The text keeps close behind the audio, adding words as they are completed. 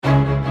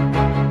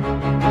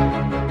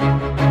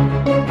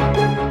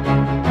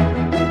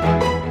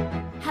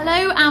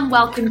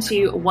and welcome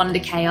to Wonder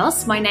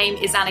Chaos. My name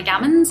is Anna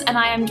Gammons and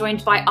I am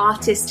joined by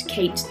artist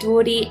Kate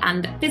Doherty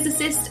and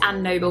physicist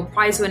and Nobel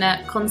Prize winner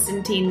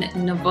Konstantin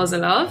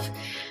Novozolov.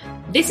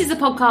 This is a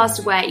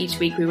podcast where each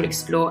week we will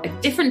explore a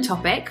different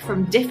topic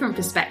from different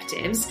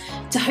perspectives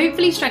to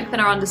hopefully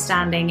strengthen our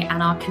understanding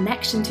and our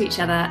connection to each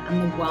other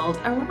and the world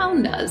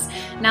around us.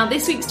 Now,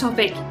 this week's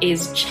topic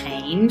is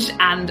change,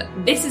 and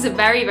this is a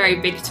very,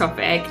 very big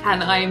topic,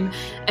 and I'm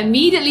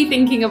immediately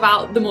thinking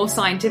about the more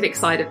scientific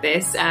side of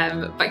this.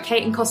 But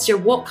Kate and Kostya,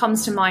 what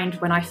comes to mind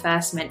when I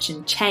first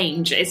mention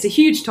change? It's a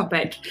huge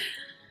topic.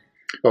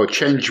 Or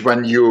change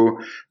when you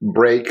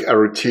break a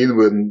routine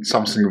when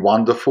something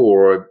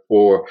wonderful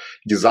or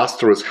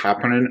disaster is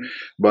happening.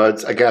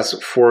 But I guess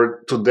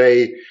for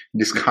today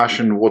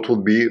discussion, what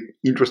would be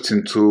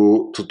interesting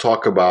to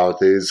talk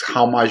about is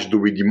how much do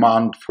we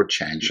demand for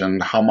change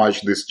and how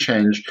much this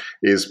change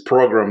is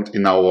programmed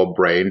in our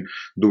brain.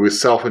 Do we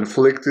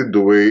self-inflict it?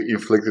 Do we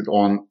inflict it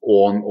on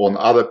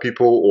other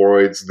people, or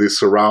it's the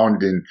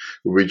surrounding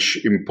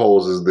which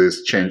imposes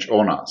this change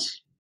on us?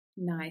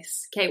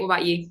 Nice. Kate, what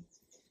about you?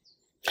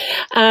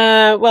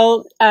 As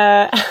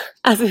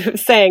I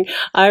was saying,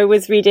 I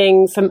was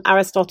reading some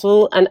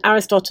Aristotle, and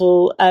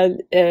Aristotle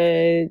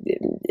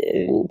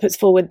puts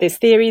forward this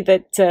theory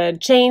that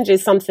change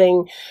is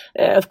something,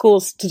 of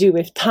course, to do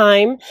with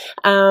time,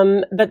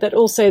 but that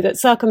also that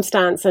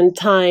circumstance and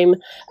time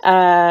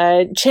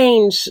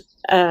change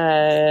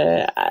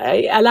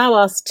allow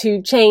us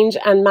to change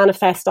and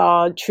manifest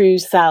our true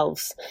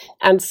selves.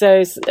 And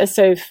so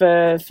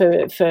for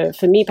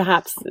me,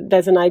 perhaps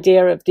there's an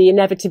idea of the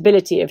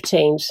inevitability of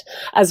change,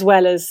 as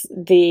well as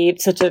the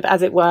sort of,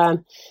 as it were,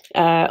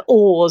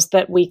 oars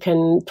that we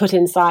can put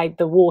inside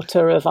the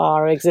water of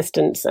our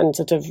existence and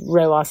sort of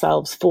row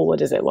ourselves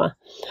forward, as it were.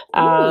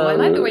 I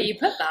like the way you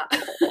put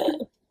that.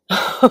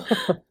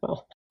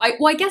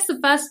 Well, I guess the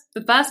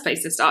first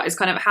place to start is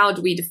kind of how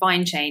do we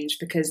define change,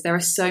 because there are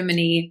so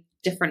many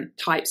different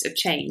types of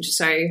change.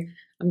 So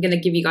I'm going to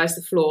give you guys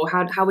the floor.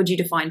 How would you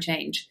define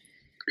change?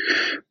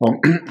 Well,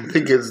 I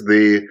think it's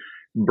the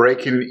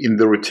breaking in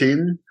the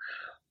routine,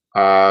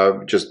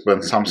 just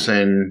when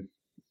something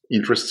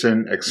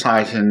interesting,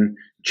 exciting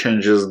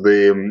changes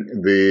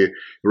the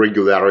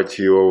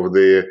regularity of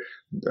the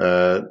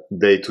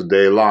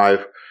day-to-day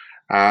life.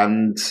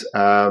 And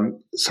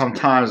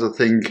sometimes I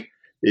think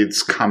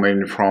it's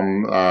coming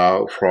from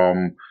our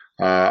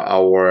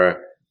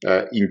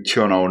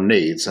internal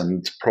needs,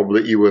 and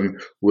probably even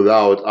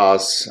without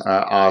us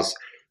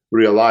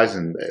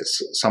realizing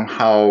this.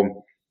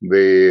 Somehow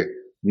the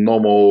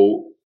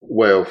normal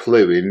way of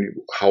living,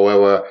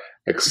 however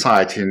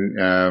exciting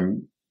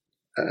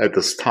at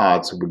the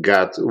start, we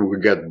get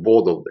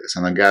bored of this,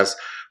 and I guess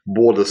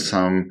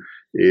bothersome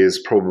is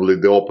probably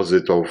the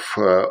opposite of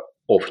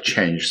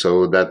change.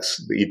 So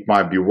it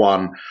might be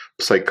one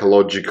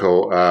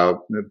psychological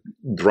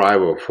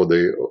driver for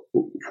the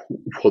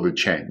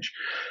change.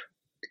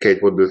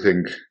 Kate, what do you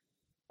think?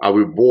 Are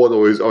we bored,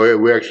 or are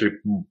we actually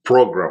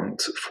programmed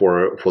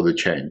for the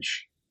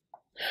change?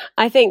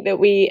 I think that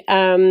we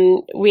are.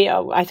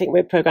 I think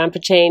we're programmed for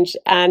change,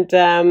 and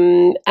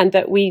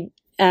that we,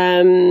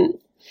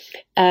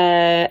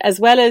 as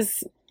well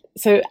as.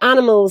 So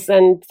animals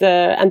and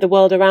the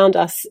world around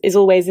us is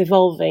always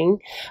evolving.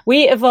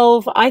 We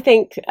evolve, I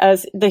think,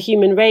 as the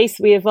human race,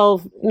 we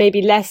evolve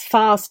maybe less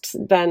fast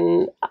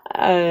than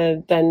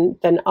other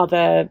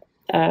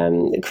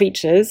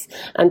creatures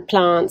and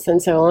plants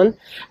and so on.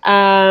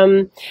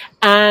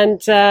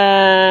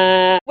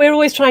 We're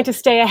always trying to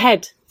stay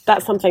ahead.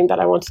 That's something that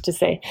I wanted to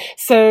say.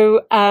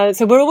 So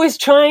we're always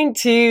trying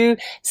to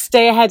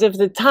stay ahead of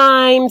the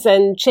times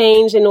and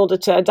change in order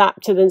to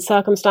adapt to the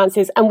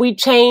circumstances. And we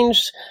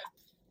change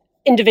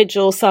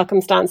individual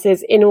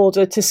circumstances in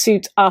order to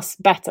suit us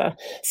better.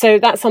 So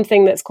that's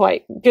something that's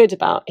quite good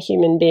about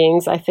human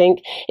beings, I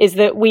think, is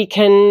that we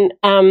can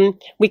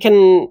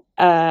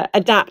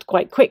adapt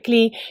quite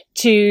quickly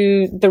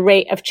to the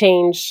rate of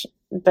change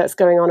that's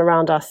going on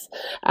around us.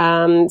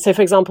 So,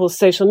 for example,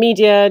 social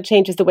media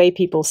changes the way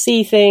people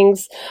see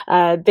things.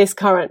 This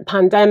current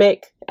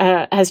pandemic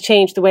has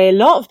changed the way a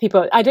lot of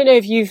people, I don't know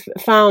if you've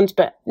found,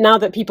 but now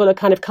that people are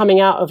kind of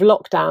coming out of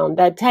lockdown,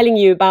 they're telling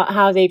you about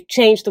how they've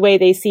changed the way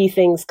they see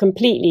things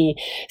completely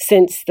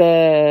since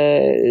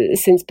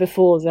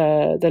before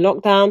the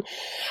lockdown.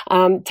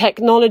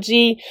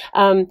 Technology,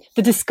 the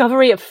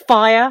discovery of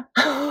fire.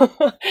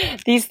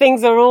 These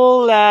things are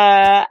all,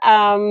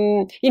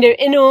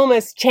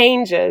 enormous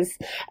changes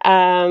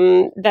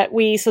that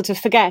we sort of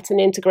forget and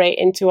integrate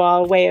into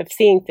our way of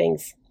seeing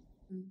things.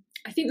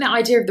 I think that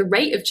idea of the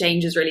rate of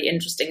change is really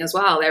interesting as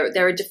well.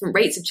 There are different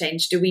rates of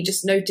change. Do we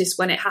just notice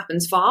when it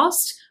happens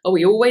fast? Are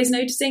we always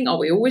noticing? Are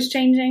we always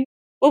changing?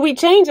 Well, we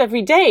change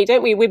every day,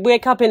 don't we? We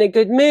wake up in a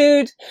good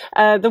mood.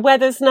 The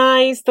weather's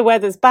nice. The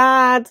weather's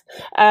bad.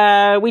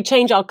 We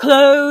change our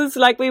clothes,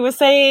 like we were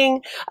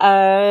saying.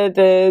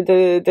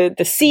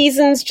 The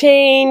seasons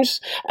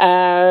change.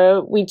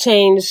 We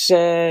change.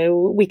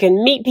 We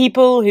can meet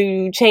people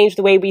who change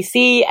the way we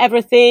see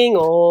everything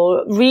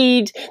or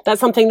read. That's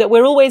something that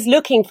we're always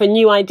looking for,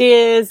 new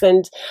ideas.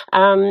 And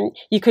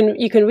you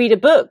can read a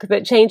book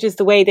that changes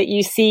the way that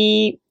you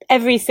see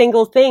every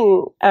single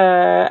thing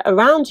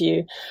around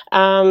you.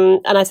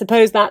 And I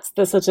suppose that's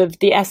the sort of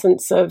the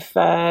essence of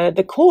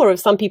the core of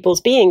some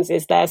people's beings,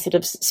 is their sort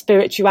of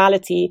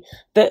spirituality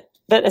that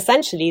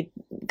essentially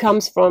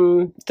comes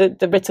from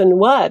the written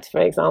word, for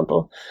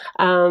example.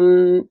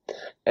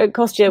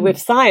 Kostya, with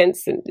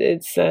science,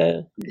 it's...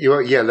 I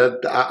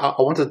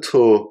wanted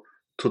to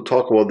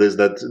talk about this,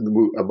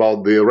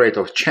 about the rate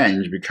of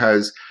change,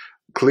 because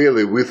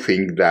clearly we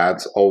think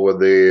that over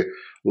the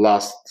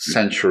last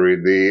century,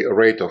 the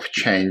rate of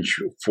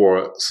change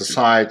for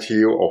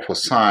society or for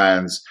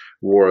science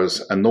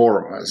was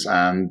enormous,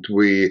 and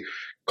we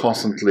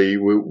constantly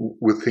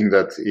we think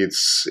that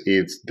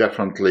it's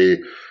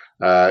definitely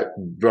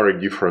very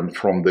different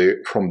from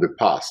the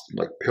past.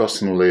 Like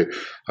personally,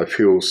 I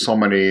feel so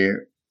many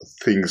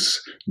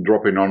things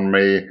dropping on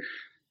me,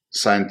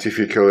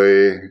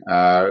 scientifically,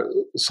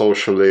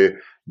 socially,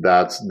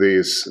 that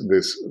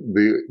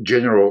the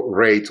general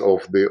rate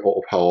of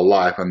our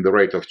life and the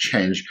rate of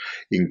change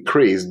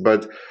increased.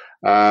 But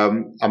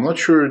I'm not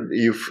sure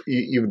if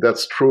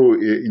that's true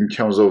in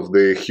terms of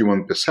the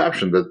human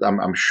perception. That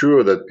I'm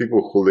sure that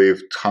people who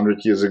lived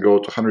 100 years ago,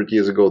 200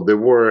 years ago, they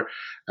were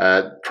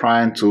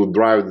trying to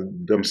drive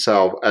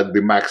themselves at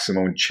the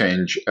maximum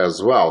change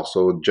as well.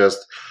 So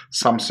just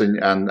something,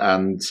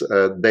 and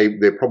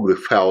they probably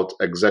felt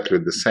exactly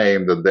the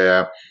same, that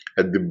they're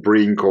at the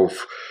brink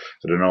of,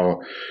 I don't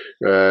know,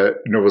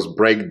 nervous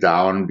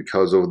breakdown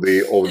because of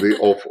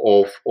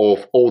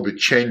all the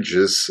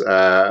changes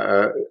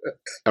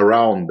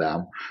around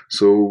them.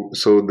 So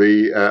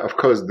of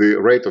course the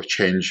rate of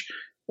change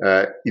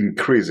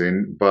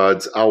increasing,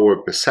 but our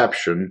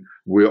perception,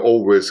 we're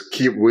always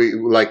keeping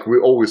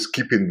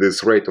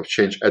this rate of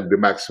change at the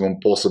maximum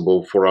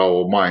possible for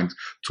our mind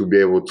to be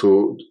able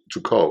to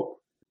cope.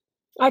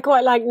 I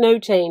quite like no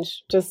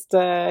change. Just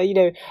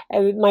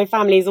my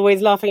family is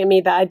always laughing at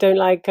me that I don't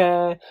like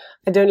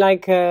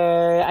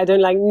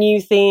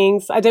new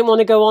things. I don't want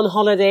to go on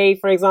holiday,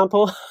 for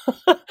example.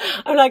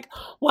 I'm like,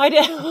 why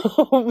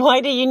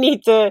do you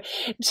need to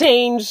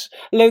change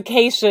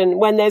location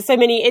when there's so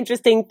many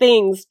interesting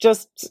things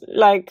just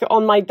like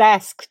on my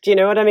desk? Do you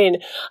know what I mean?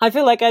 I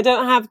feel like I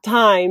don't have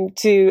time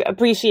to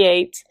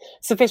appreciate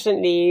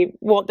sufficiently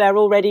what there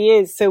already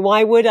is. So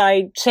why would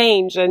I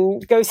change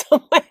and go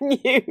somewhere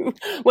new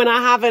when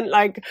I haven't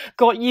like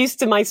got used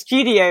to my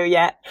studio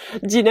yet?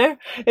 Do you know?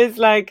 It's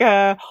like,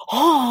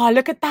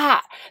 look at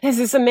that. There's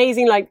this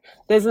amazing,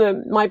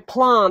 my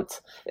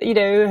plant,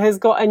 has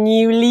got a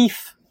new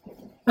leaf.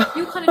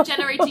 You're kind of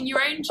generating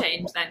your own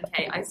change then,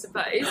 Kate, I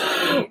suppose.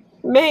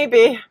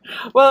 Maybe.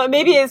 Well,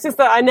 maybe it's just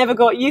that I never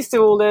got used to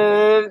all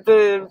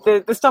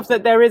the stuff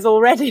that there is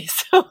already.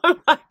 So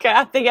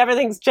I think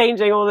everything's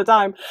changing all the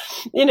time.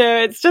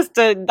 It's just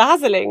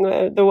dazzling,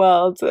 the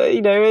world.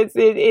 I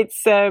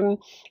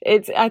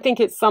think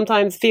it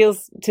sometimes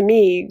feels to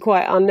me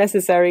quite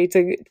unnecessary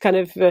to kind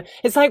of,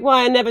 it's like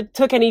why I never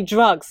took any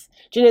drugs.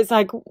 It's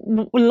like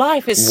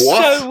life is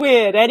so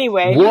weird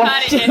anyway. You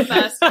heard it here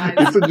first, guys.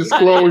 It's a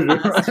disclosure.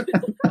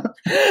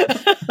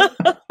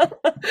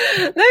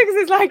 No, because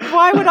it's like,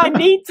 why would I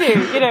need to?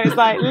 It's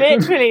like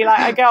literally, like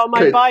I get on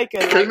my bike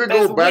and can we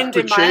go back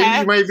to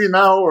change maybe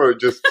now, or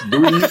just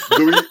do we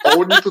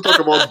all need to talk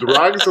about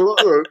drugs?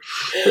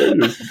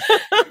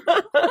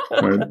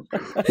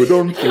 We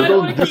don't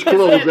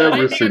disclose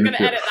everything.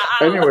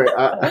 Anyway,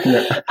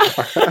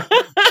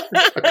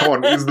 come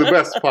on, it's the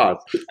best part.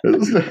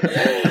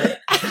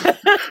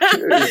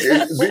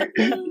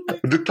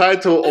 The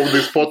title of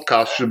this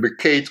podcast should be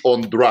Kate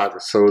on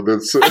Drugs. So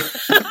that's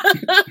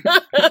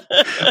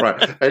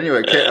right.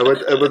 Anyway, Kate,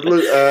 but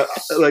look,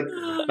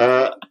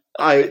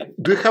 I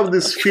do have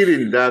this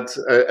feeling that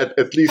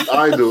at least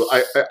I do.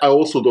 I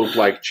also don't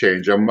like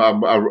change. I'm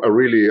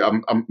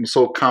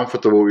so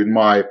comfortable in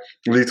my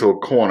little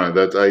corner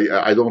that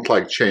I don't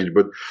like change.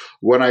 But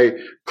when I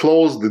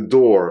close the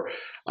door,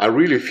 I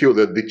really feel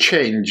that the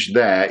change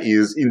there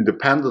is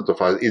independent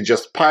of us. It's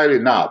just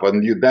piling up,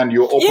 and then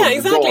you open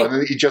the door,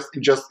 and it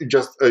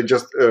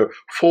just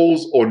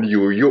falls on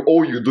you.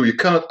 All you do, you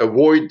cannot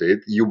avoid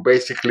it. You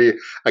basically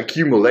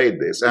accumulate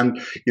this, and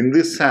in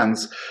this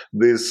sense,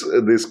 this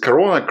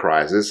Corona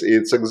crisis,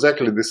 it's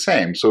exactly the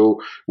same.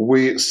 So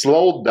we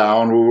slowed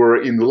down. We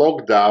were in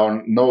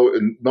lockdown.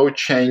 No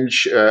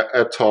change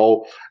at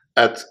all.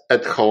 At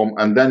home,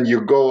 and then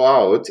you go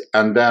out,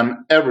 and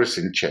then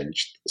everything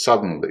changed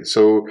suddenly.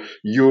 So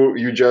you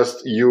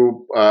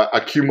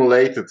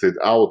accumulated it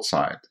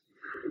outside.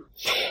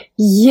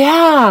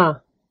 Yeah,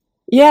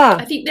 Yeah.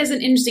 I think there's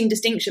an interesting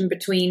distinction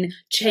between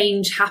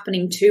change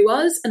happening to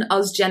us and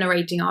us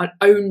generating our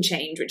own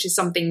change, which is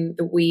something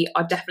that we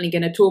are definitely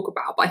going to talk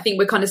about. But I think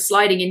we're kind of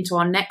sliding into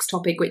our next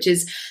topic, which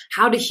is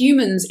how do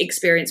humans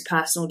experience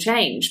personal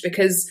change?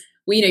 Because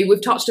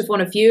we've touched upon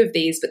a few of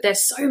these, but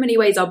there's so many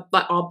ways our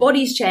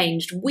bodies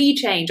changed, we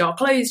change, our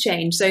clothes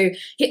change, so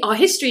our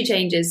history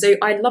changes. So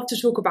I'd love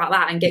to talk about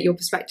that and get your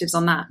perspectives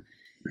on that.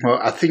 Well,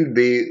 I think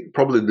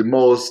probably the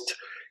most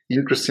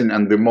interesting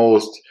and the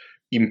most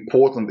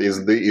important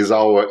is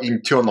our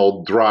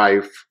internal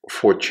drive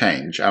for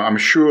change. I'm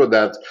sure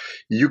that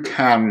you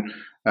can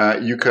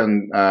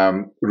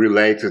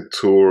relate it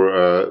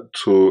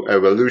to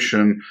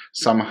evolution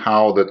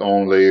somehow, that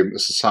only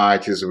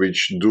societies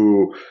which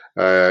do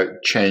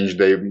change,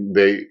 they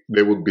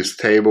would be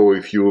stable.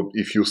 If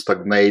you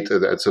stagnate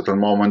at a certain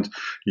moment,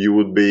 you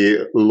would be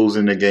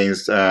losing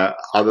against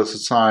other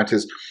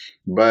societies.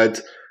 But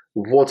I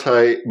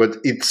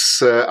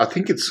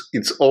think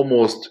it's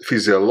almost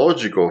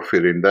physiological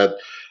feeling that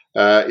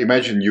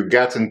imagine you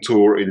get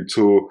into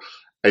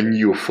a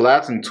new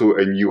flat, into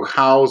a new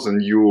house,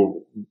 and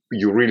you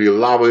really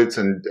love it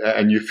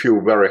and you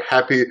feel very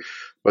happy.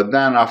 But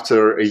then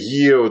after a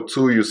year or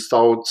two, you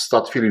start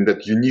feeling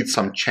that you need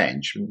some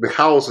change. The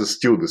house is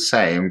still the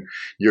same.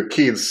 Your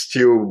kids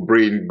still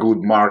bring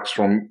good marks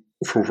from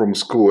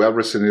school.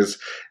 Everything is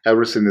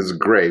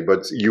great,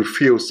 but you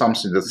feel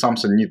something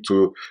need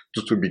to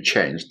be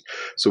changed.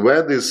 So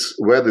where this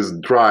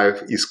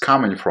drive is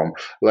coming from,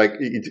 like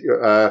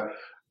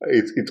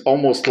it's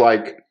almost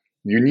like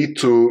you need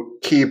to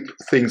keep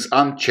things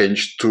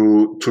unchanged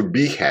to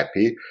be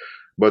happy,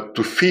 but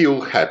to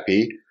feel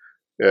happy,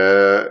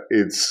 you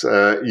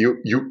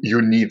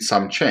need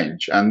some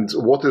change. And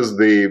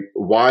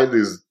why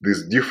this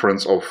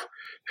difference of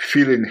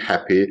feeling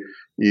happy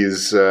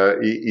is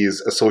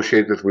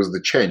associated with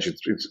the change?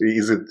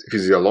 Is it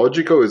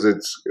physiological? Is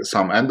it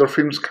some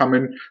endorphins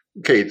coming?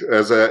 Kate,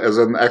 as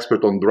an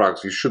expert on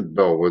drugs, you should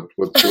know what.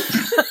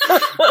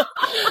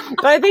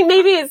 But I think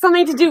maybe it's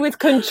something to do with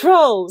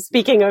control.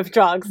 Speaking of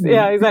drugs,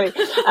 yeah,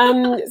 exactly.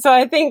 So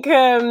I think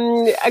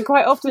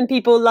quite often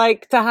people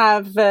like to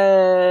have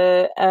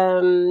they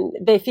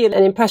feel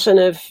an impression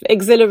of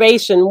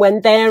exhilaration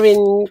when they're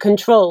in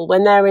control,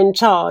 when they're in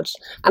charge,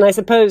 and I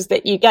suppose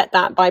that you get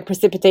that by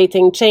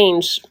precipitating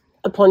change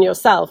upon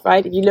yourself,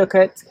 right? If you look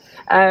at,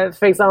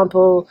 for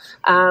example,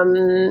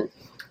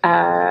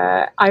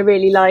 I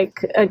really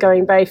like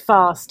going very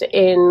fast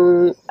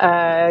in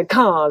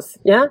cars.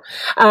 Yeah,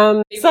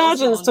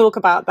 surgeons talk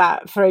about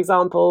that. For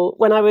example,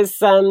 when I was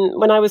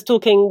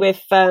talking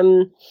with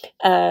some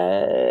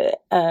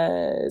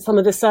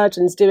of the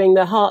surgeons doing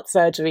the heart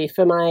surgery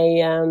for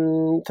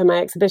my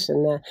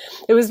exhibition there,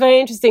 it was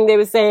very interesting. They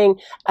were saying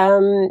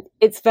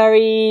it's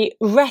very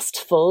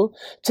restful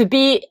to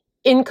be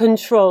in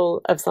control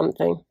of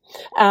something.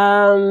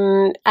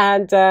 And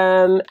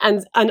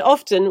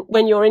often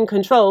when you're in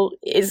control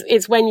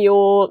is when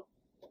you're,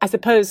 I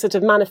suppose, sort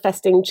of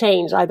manifesting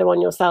change either on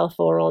yourself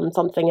or on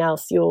something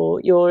else.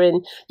 You're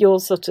in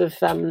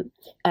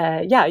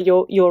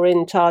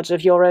charge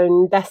of your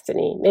own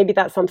destiny. Maybe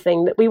that's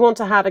something that we want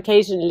to have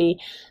occasionally,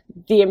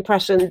 the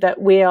impression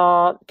that we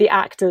are the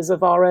actors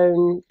of our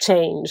own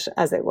change,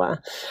 as it were.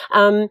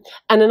 And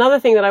another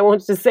thing that I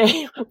wanted to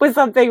say was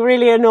something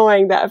really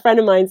annoying that a friend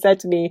of mine said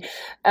to me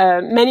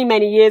many,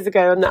 many years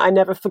ago, and that I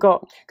never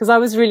forgot, because I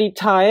was really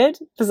tired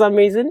for some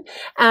reason.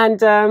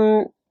 And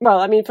well,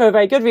 I mean, for a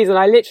very good reason.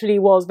 I literally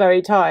was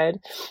very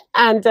tired.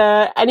 And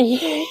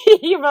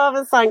he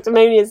rather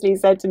sanctimoniously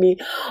said to me,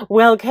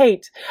 "Well,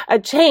 Kate, a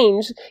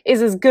change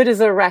is as good as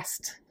a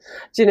rest."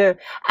 Do you know?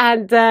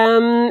 And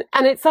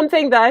it's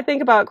something that I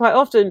think about quite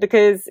often,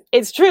 because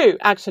it's true,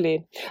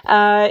 actually.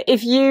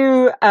 If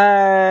you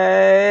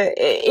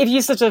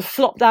sort of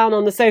flop down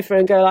on the sofa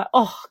and go like,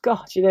 "Oh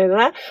God," you know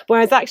that.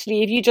 Whereas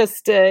actually, if you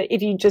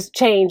just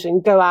change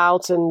and go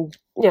out and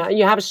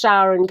you have a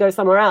shower and go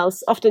somewhere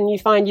else, often you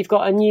find you've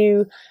got a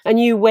new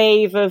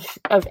wave of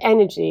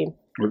energy.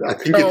 I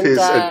think it is.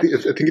 I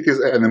think it is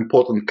an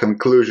important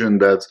conclusion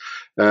that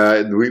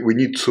we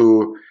need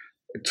to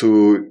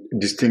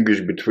distinguish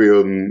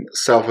between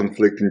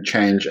self-inflicting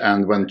change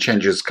and when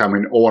change is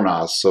coming on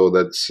us, so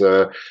that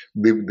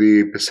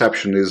the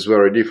perception is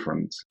very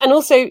different. And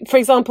also, for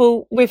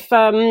example, with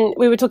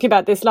we were talking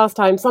about this last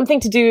time, something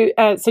to do,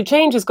 so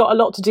change has got a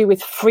lot to do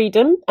with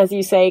freedom, as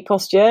you say,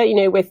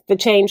 Kostya, with the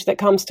change that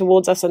comes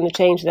towards us and the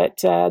change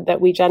that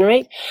we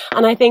generate.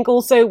 And I think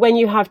also when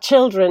you have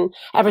children,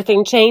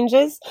 everything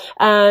changes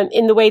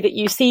in the way that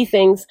you see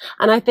things.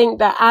 And I think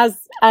that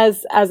as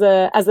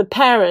a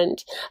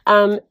parent,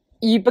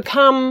 you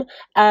become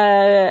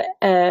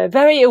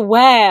very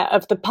aware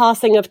of the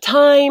passing of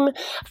time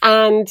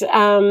and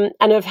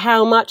of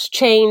how much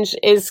change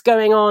is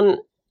going on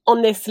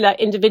this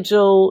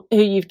individual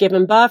who you've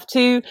given birth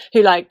to,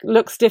 who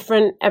looks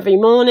different every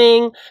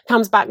morning,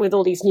 comes back with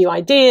all these new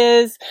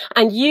ideas,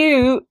 and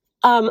you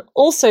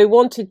also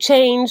want to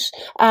change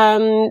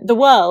the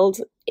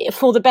world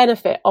for the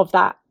benefit of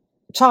that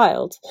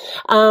child.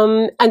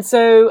 And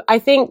so I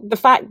think the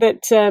fact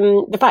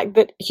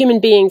that human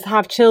beings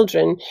have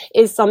children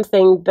is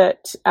something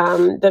that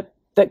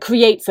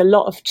creates a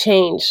lot of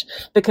change,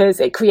 because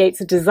it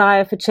creates a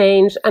desire for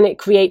change, and it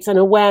creates an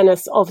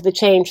awareness of the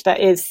change that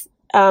is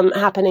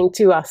happening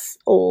to us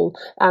all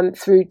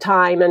through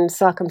time and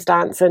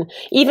circumstance, and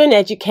even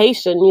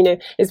education. You know,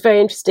 it's very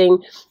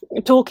interesting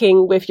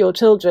talking with your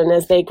children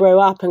as they grow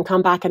up and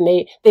come back, and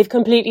they've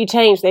completely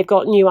changed. They've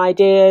got new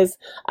ideas,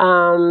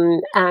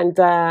 and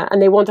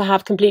they want to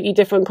have completely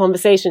different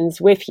conversations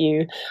with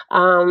you,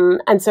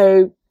 and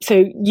so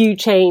you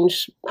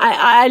change.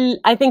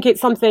 I think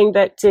it's something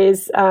that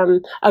is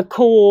a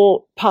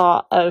core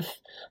part of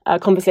a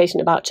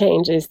conversation about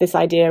change, is this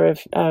idea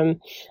of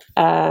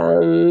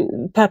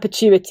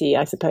perpetuity,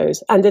 I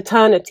suppose, and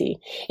eternity.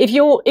 If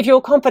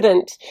you're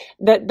confident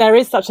that there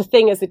is such a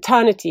thing as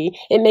eternity,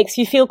 it makes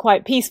you feel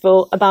quite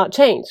peaceful about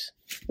change,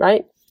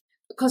 right?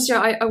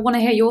 Kostya, I want to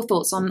hear your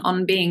thoughts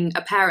on being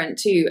a parent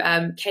too.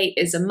 Kate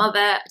is a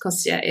mother,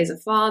 Kostya is a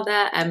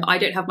father. I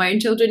don't have my own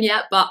children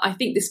yet, but I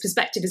think this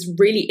perspective is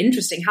really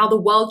interesting, how the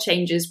world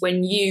changes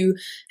when you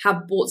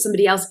have brought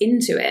somebody else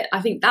into it. I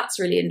think that's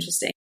really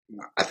interesting.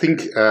 I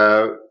think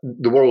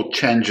the world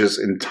changes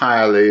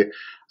entirely,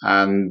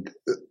 and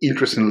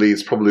interestingly,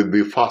 it's probably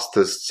the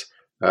fastest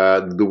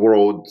the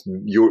world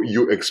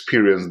you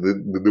experience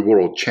the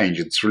world change.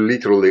 It's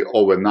literally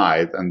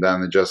overnight, and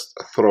then it just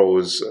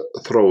throws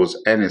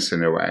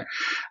anything away.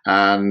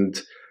 And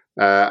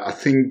I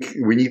think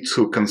we need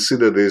to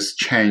consider this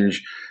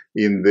change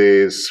in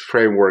this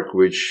framework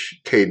which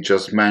Kate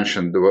just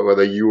mentioned,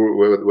 whether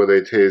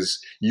it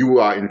is you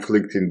are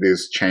inflicting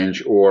this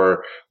change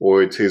or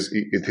it is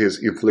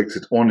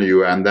inflicted on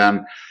you, and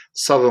then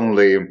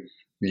suddenly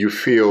you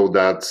feel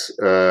that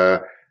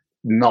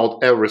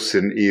not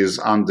everything is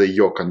under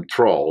your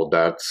control.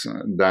 That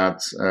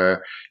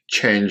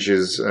change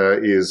is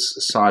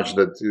such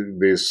that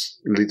this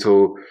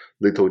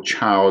little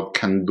child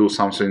can do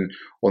something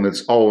on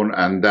its own,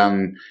 and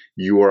then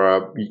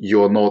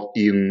you're not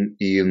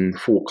in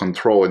full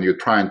control, and you're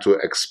trying to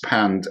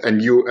expand,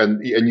 and you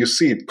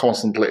see it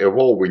constantly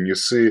evolving. You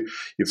see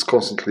it's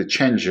constantly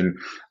changing,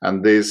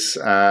 and this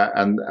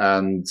and I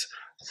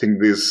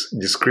think this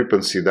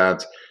discrepancy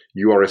that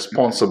you are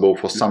responsible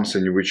for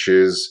something which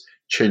is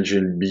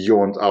changing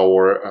beyond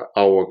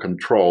our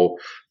control,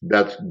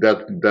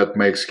 that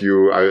makes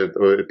you,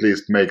 or at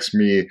least makes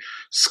me,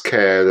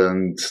 scared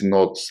and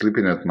not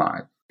sleeping at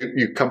night.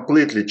 You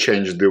completely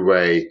change the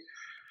way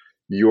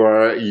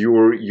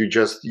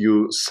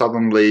you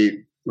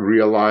suddenly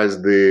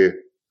realize the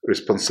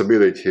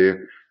responsibility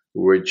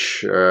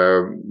which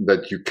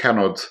that you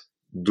cannot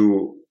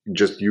do.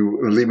 Just you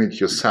limit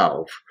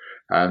yourself,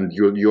 and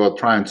you are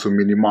trying to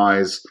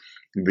minimize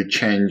the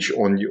change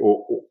on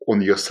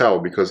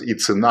yourself, because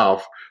it's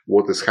enough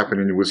what is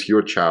happening with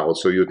your child.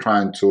 So you're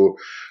trying to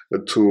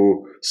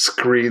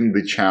screen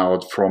the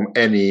child from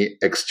any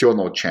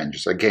external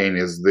changes. Again,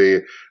 is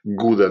the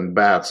good and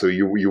bad. So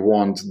you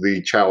want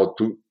the child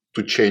to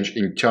change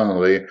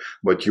internally,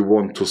 but you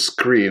want to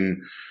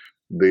screen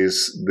him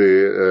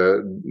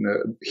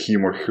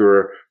or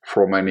her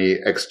from any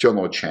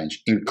external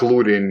change,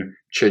 including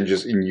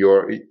changes in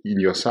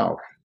yourself.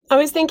 I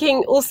was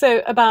thinking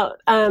also about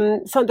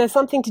there's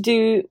something to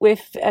do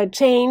with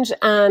change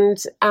and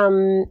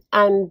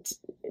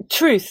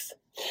truth.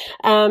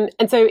 And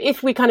so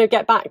if we kind of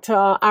get back to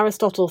our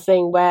Aristotle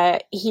thing,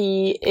 where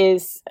he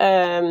is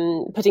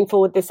putting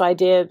forward this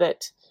idea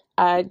that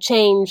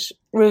change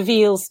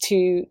reveals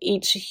to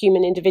each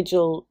human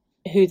individual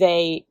who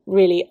they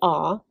really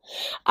are.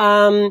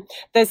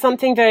 There's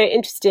something very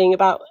interesting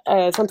about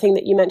something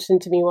that you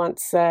mentioned to me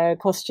once,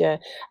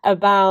 Kostya,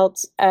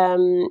 about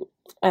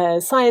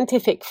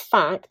scientific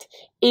fact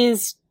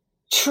is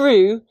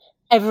true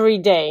every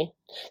day.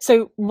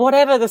 So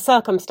whatever the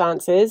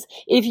circumstances,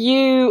 if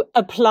you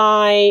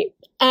apply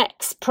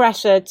X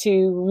pressure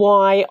to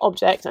Y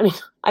object, I mean,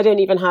 I don't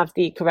even have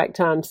the correct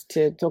terms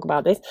to talk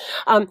about this.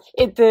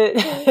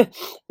 The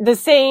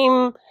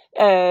same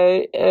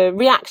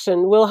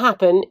reaction will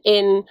happen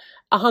in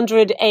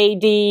 100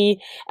 AD,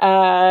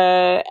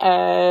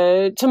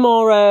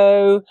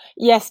 tomorrow,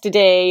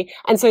 yesterday.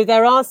 And so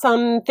there are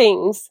some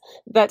things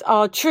that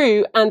are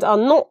true and are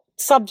not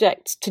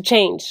subject to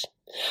change.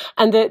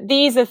 And that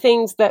these are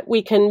things that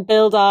we can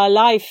build our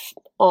life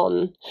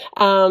on.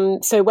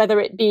 So whether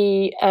it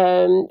be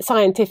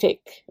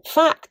scientific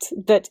fact,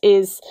 that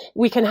is,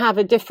 we can have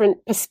a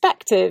different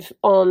perspective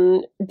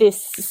on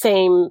this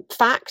same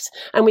fact,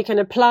 and we can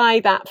apply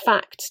that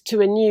fact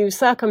to a new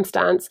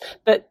circumstance,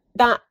 but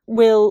that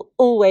will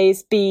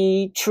always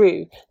be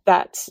true.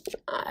 That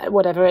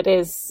whatever it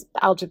is,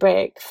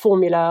 algebraic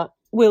formula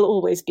will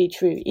always be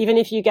true, even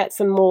if you get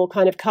some more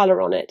kind of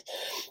color on it.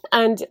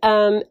 And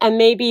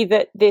maybe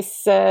that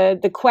this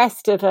the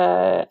quest of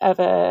a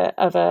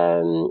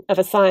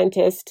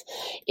scientist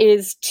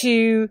is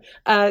to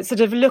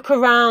sort of look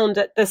around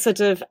at the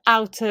sort of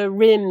outer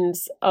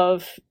rims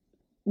of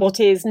what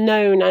is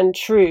known and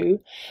true,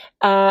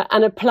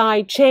 and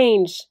apply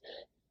change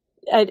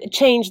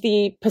change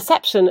the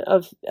perception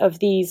of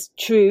these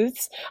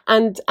truths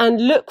and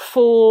look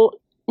for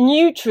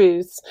new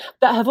truths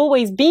that have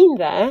always been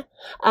there,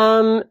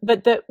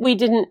 but that we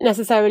didn't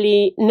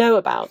necessarily know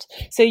about.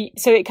 So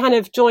it kind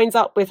of joins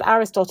up with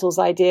Aristotle's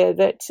idea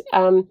that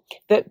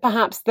that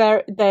perhaps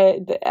they're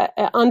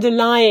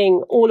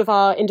underlying all of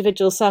our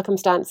individual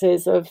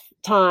circumstances of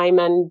time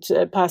and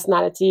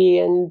personality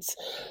and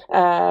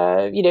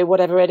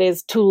whatever it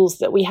is, tools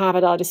that we have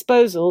at our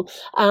disposal.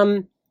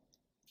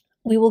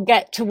 We will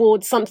get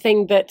towards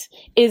something that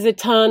is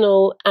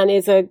eternal and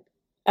is an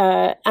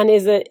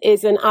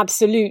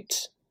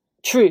absolute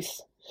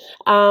truth,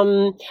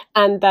 and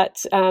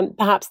that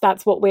perhaps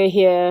that's what we're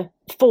here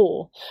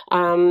for,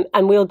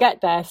 and we'll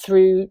get there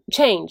through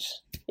change,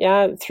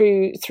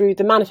 through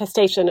the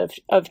manifestation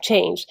of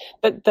change.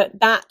 But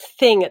that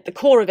thing at the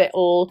core of it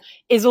all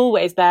is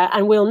always there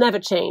and will never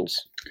change.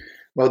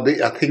 Well,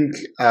 I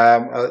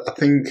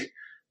think.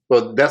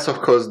 But that's,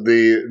 of course,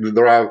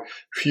 there are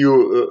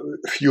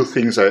few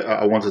things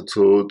I wanted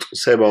to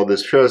say about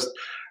this. First,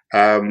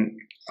 I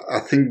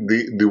think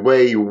the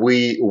way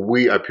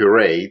we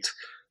operate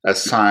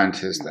as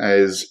scientists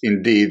is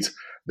indeed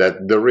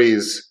that there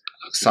is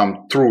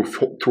some true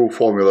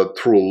formula,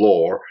 true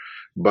law,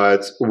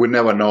 but we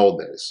never know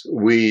this.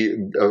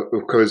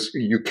 Because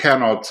you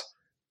cannot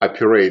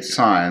operate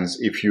science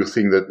if you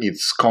think that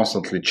it's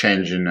constantly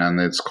changing and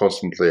it's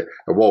constantly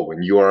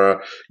evolving. You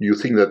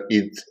think that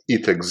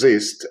it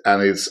exists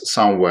and it's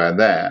somewhere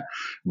there,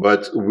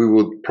 but we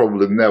would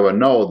probably never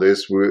know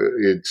this.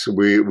 We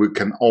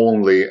can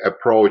only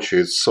approach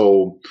it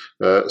so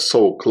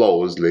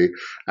closely,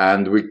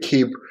 and we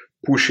keep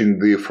pushing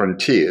the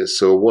frontiers.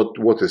 So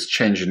what is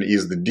changing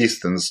is the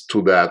distance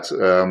to that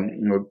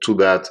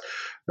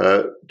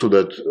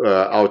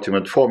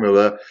ultimate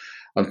formula.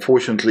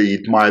 Unfortunately,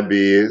 it might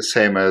be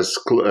same as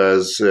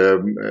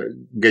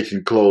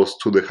getting close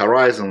to the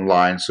horizon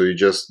line. So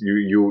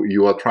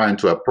you are trying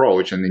to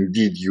approach, and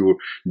indeed you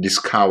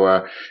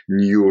discover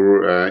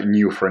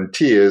new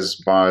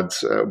frontiers. But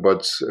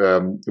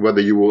whether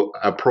you will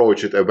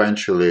approach it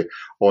eventually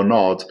or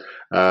not,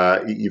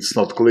 it's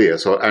not clear.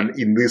 So, and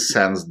in this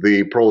sense,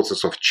 the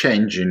process of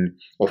changing,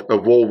 of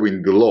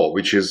evolving the law,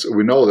 which is,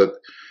 we know that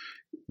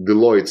the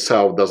law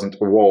itself doesn't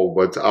evolve,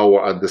 but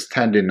our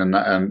understanding and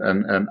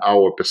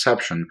our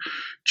perception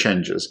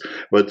changes.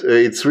 But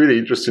it's really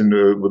interesting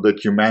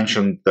that you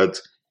mentioned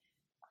that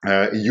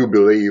you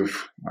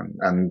believe,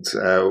 and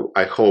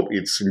I hope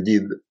it's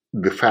indeed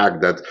the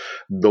fact that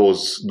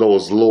those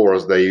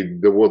laws they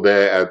were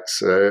there at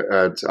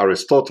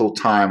Aristotle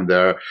time.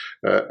 They're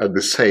at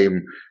the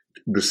same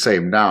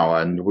now,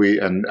 and we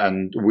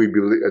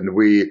believe, and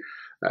we,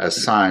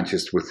 as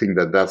scientists, we think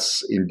that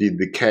that's indeed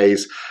the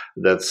case.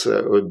 That's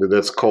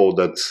called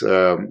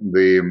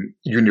the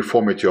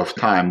uniformity of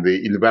time,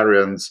 the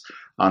invariance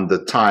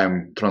under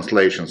time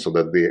translation, so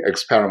that the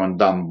experiment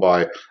done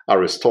by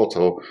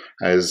Aristotle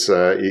is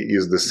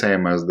the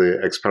same as the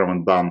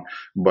experiment done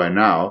by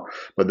now.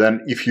 But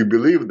then, if you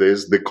believe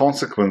this, the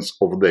consequence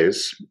of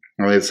this,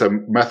 and it's a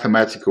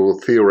mathematical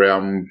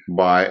theorem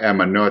by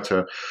Emma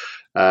Noether,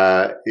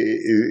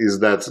 is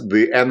that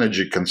the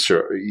energy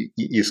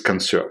is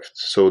conserved.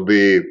 So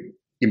the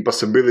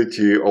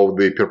impossibility of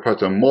the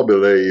perpetuum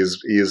mobile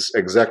is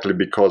exactly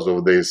because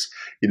of this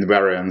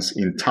invariance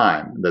in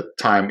time, that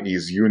time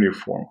is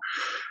uniform.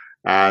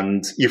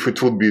 And if it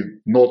would be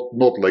not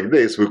like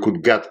this, we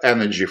could get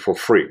energy for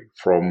free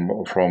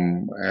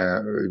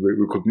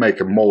we could make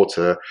a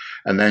motor,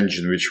 an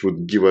engine, which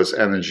would give us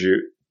energy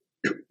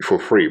for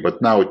free.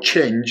 But now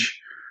change,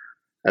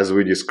 as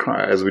we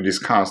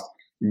discussed,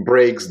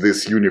 breaks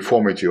this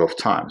uniformity of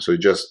time. So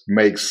it just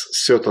makes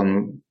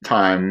certain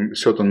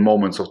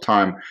moments of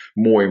time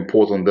more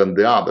important than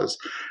the others.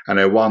 And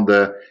I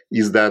wonder,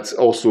 is that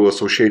also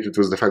associated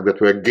with the fact that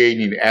we're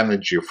gaining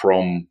energy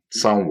from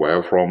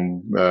somewhere,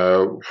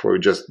 for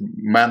just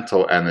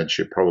mental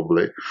energy,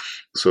 probably.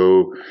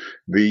 So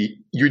the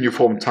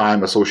uniform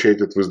time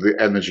associated with the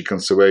energy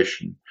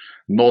conservation,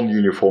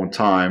 non-uniform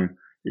time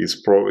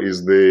is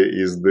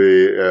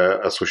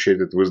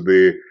associated with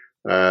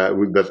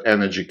that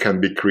energy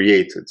can be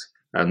created,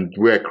 and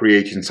we are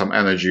creating some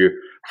energy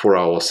for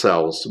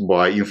ourselves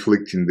by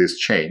inflicting this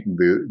change.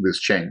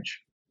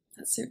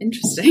 That's so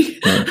interesting.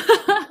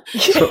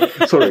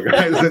 Sorry,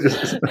 guys.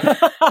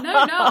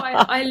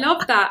 I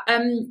love that.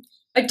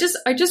 I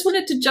just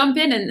wanted to jump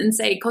in and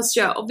say,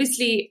 Kostya,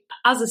 obviously,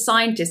 as a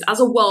scientist, as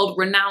a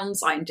world-renowned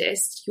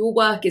scientist, your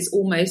work is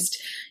almost,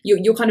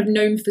 you're kind of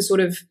known for sort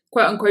of,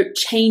 quote unquote,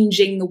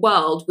 changing the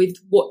world with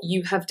what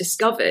you have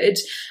discovered.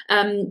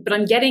 But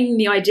I'm getting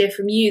the idea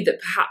from you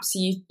that perhaps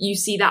you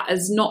see that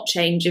as not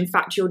change. In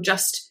fact, you're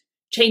just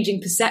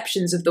changing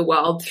perceptions of the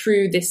world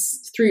through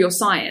your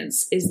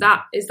science. Is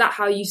that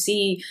how you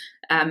see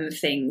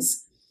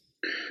things?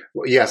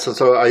 Well, yes. Yeah,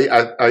 so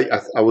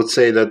I would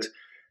say that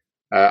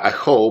I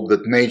hope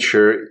that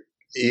nature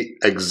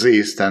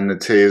exists and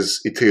it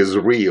is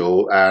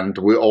real, and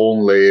we're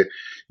only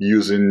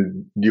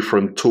using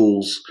different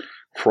tools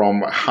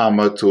from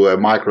hammer to a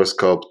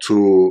microscope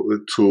to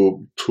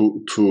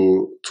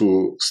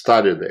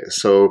study this.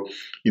 So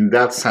in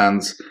that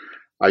sense,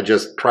 I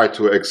just try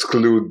to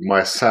exclude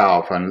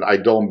myself, and I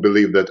don't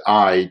believe that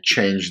I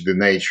change the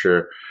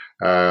nature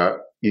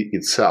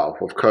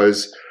itself. Of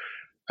course,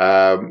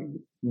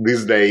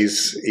 these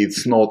days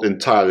it's not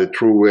entirely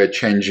true. We're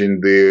changing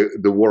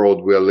the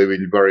world we are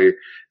living very,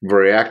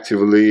 very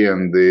actively,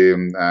 and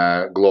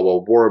the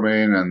global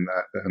warming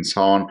and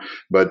so on.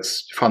 But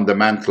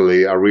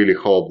fundamentally, I really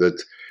hope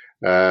that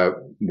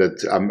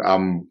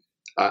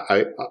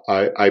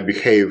I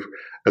behave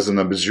as an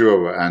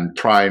observer and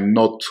try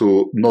not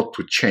to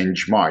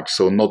change much.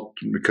 So not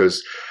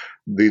because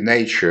the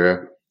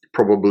nature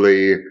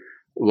probably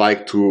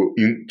like to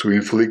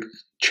inflict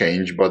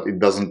change, but it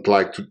doesn't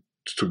like to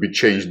be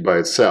changed by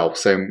itself.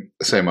 Same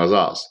as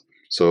us.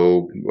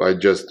 So I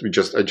just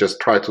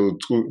try to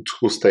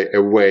stay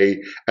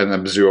away and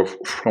observe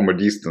from a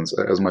distance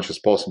as much as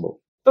possible.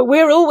 But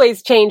we're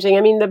always changing.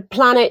 I mean, the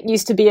planet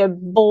used to be a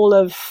ball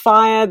of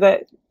fire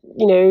that,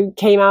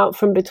 came out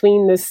from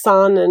between the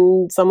sun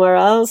and somewhere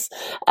else.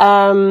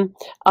 Our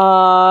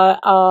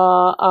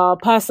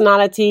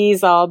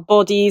personalities, our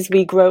bodies,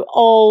 we grow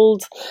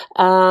old.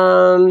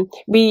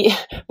 We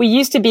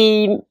used to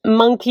be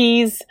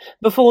monkeys.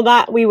 Before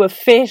that, we were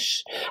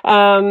fish.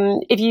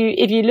 If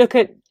you look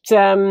at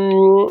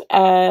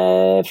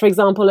for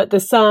example, at the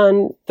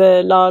CERN,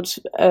 the large,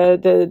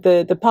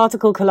 the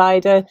particle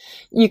collider,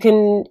 you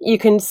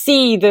can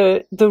see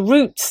the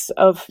roots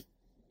of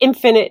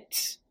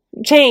infinite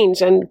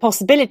change and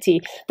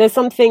possibility. There's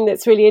something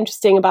that's really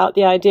interesting about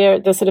the idea,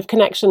 the sort of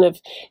connection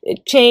of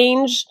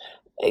change,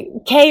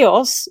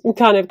 chaos,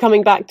 kind of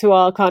coming back to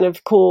our kind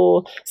of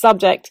core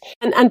subject,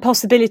 and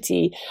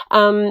possibility,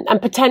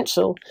 and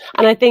potential.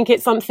 And I think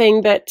it's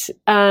something that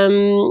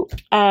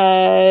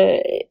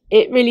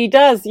it really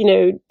does,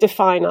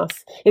 define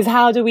us, is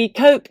how do we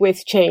cope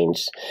with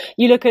change?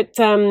 You look at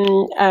the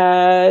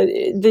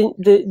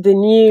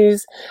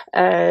news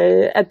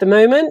at the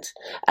moment,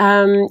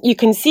 you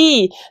can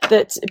see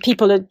that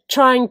people are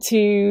trying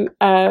to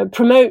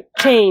promote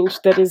change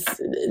that is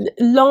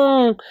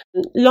long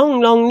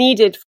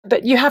needed,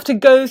 but you have to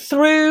go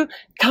through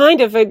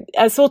kind of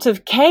a sort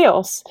of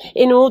chaos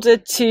in order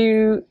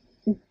to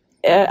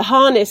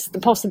harness the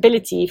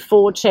possibility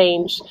for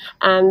change,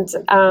 and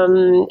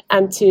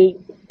to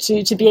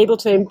be able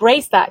to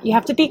embrace that, you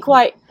have to be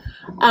quite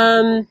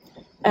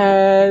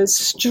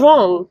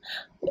strong.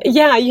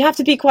 Yeah, you have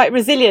to be quite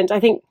resilient. I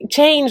think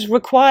change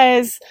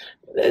requires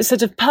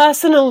sort of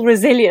personal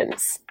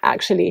resilience,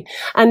 actually.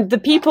 And the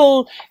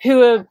people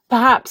who are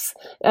perhaps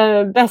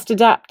best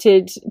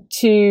adapted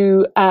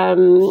to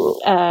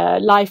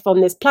life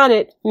on this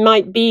planet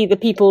might be the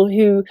people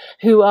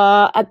who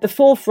are at the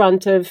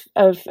forefront of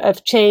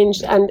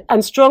change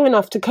and strong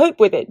enough to cope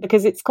with it,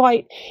 because it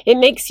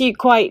makes you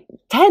quite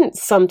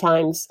tense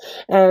sometimes,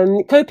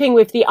 coping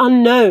with the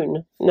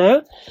unknown.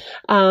 No,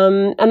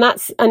 and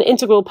that's an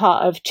integral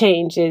part of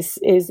change, is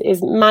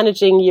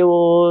managing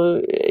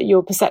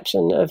your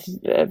perception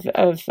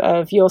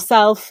of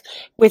yourself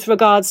with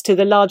regards to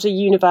the larger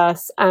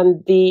universe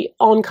and the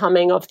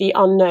oncoming of the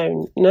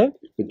unknown. No,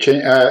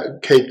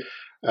 Kate,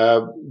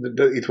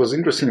 it was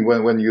interesting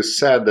when you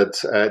said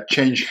that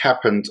change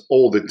happened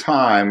all the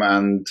time,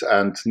 and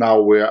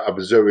now we're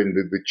observing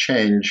the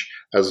change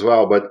as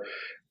well. But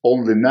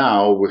only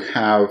now we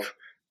have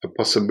a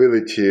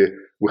possibility.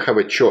 We have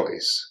a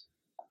choice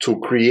to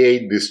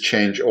create this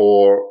change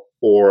or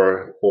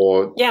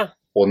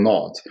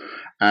not,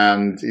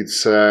 and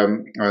it's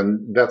and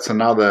that's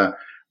another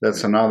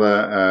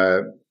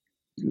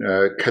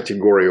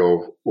category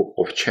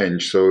of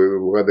change. So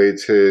whether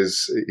it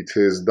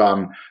is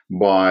done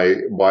by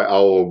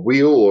our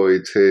will, or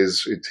it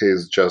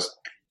is just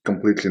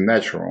completely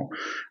natural,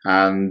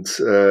 and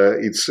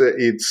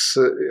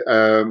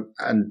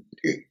and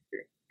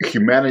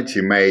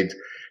humanity made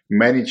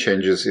many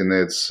changes in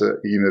its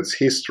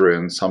history,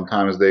 and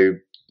sometimes we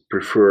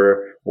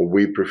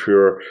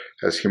prefer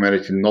as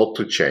humanity not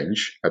to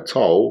change at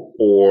all,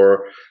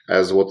 or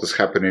as what is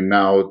happening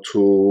now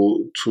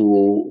to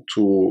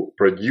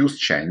produce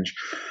change.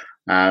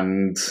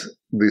 And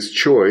this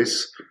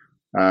choice,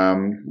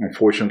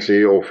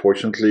 unfortunately or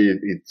fortunately,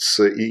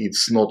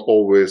 it's not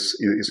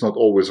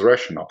always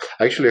rational.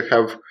 Actually, I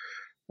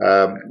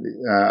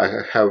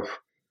have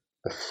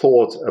a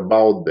thought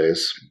about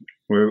this.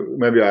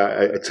 Maybe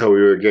I tell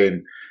you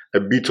again a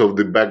bit of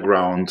the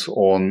background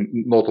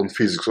not on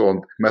physics,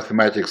 on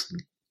mathematics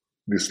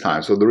this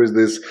time. So there is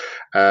this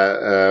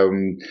there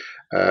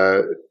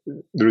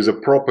is a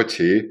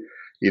property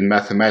in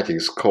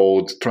mathematics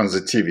called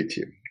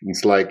transitivity.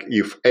 It's like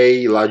if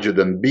A larger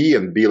than B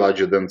and B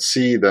larger than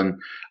C, then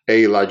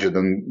A larger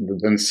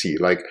than C.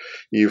 Like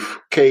if,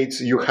 Kate,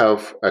 you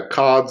have a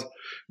card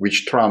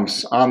which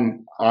trumps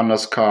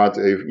Anna's card,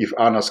 if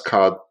Anna's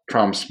card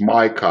trumps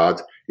my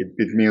card,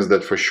 it means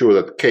that for sure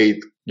that,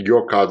 Kate,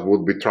 your card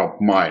would be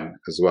trump mine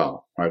as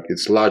well, right?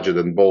 It's larger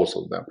than both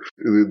of them.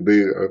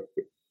 The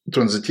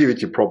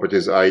transitivity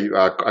properties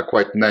are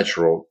quite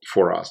natural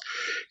for us.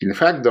 In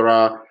fact, there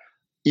are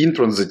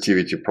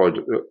intransitivity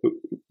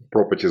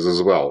properties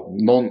as well,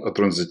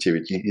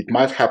 non-transitivity. It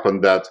might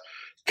happen that,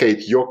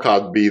 Kate, your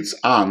card beats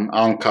Anne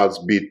cards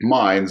beat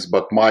mine,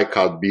 but my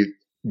card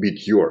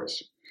beat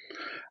yours.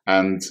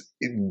 And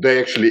they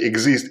actually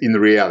exist in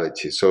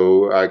reality.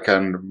 So I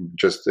can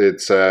just,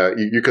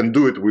 you can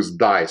do it with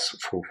dice,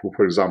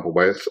 for example,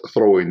 by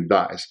throwing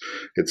dice.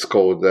 It's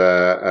called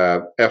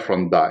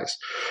Efron dice.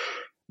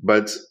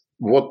 But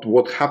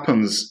what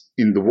happens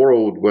in the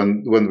world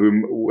when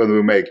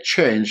we make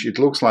change, it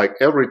looks like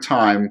every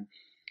time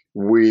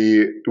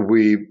we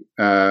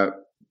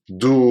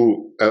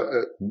do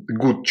a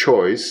good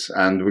choice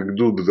and we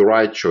do the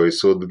right choice,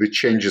 so the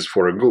change is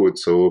for a good.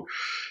 So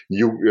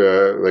you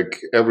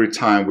like every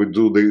time we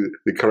do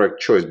the correct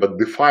choice, but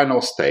the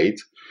final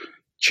state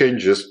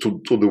changes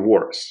to the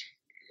worse.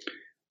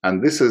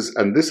 And this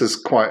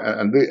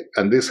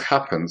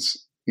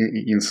happens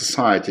in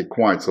society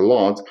quite a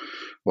lot.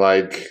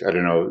 Like, I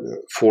don't know,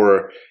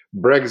 for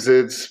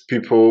Brexit,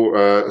 people,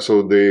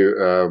 so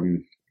the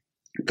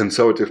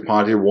Conservative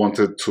Party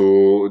wanted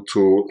to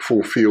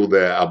fulfill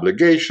their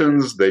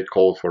obligations. They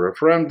called for a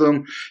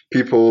referendum.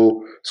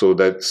 People, so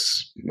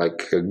that's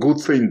like a good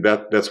thing.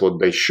 That's what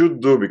they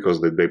should do because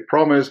they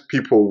promised.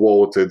 People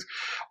voted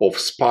of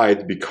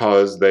spite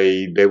because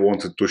they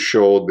wanted to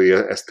show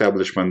the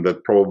establishment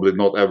that probably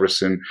not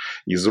everything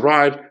is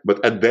right.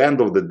 But at the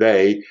end of the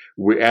day,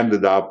 we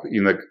ended up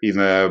in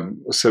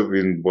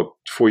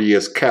 4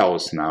 years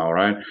chaos now,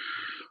 right?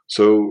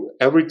 So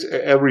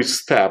every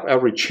step,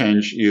 every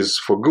change is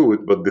for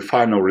good, but the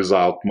final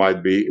result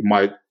might be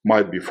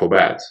for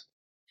bad.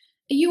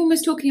 Are you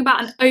almost talking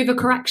about an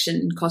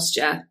overcorrection,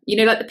 Kostya? You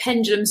know, like the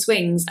pendulum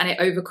swings and it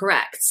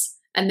overcorrects,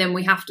 and then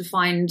we have to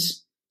find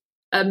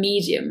a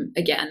medium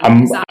again.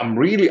 I'm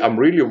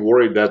really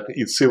worried that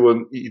it's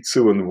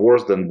even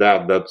worse than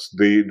that. That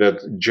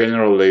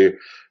generally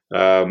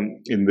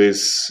in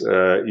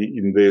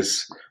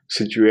these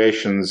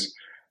situations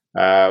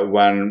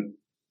when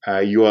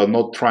you are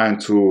not trying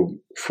to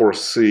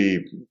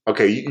foresee.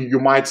 Okay, you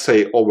might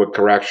say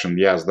overcorrection.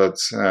 Yes,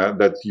 that's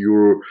that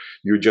you're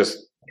just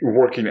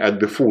working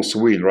at the full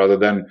swing rather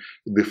than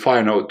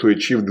to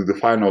achieve the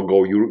final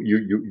goal. You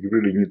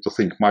really need to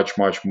think much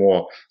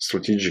more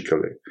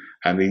strategically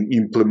and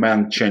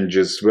implement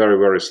changes very,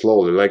 very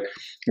slowly. Like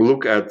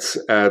look at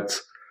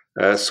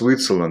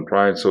Switzerland,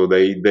 right? So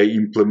they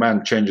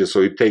implement changes.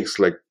 So it takes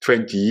like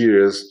 20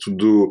 years to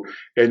do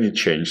any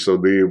change. So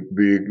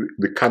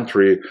the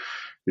country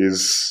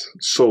is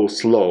so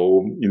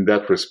slow in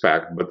that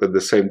respect, but at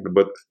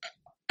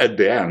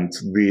the end,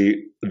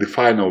 the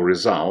final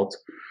result,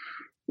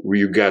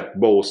 you get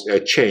both a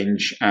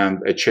change and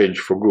a change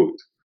for good.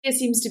 It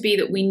seems to be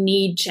that we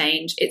need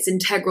change. It's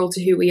integral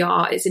to who we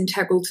are. It's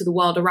integral to the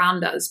world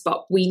around us,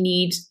 but we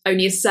need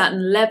only a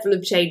certain level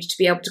of change to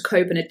be able to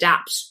cope and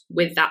adapt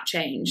with that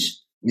change.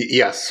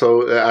 Yes.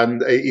 So,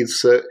 and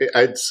it's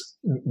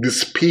the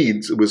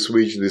speed with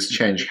which this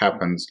change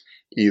happens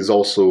is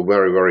also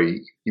very,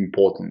 very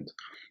important.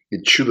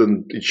 It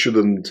shouldn't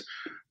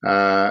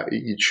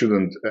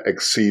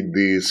exceed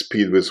the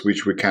speed with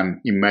which we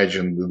can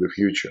imagine the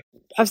future.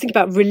 I was thinking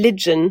about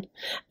religion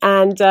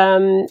and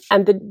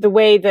the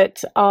way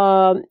that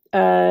our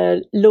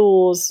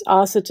laws,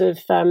 our sort of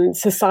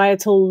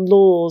societal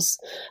laws,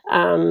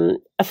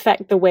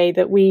 affect the way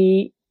that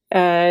we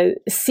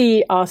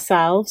see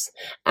ourselves,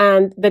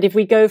 and that if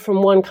we go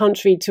from one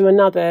country to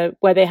another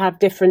where they have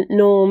different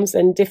norms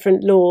and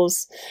different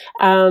laws,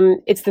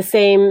 it's the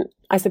same,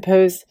 I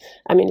suppose.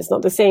 I mean, it's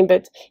not the same,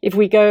 but if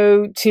we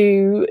go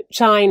to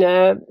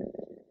China,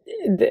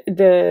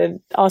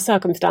 our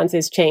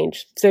circumstances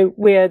change. So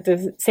we're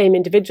the same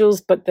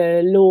individuals, but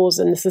the laws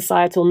and the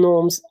societal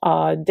norms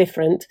are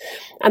different.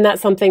 And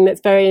that's something that's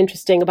very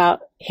interesting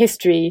about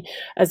history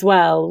as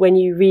well. When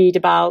you read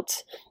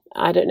about,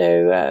 I don't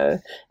know,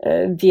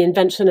 the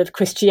invention of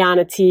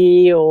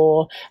Christianity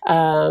or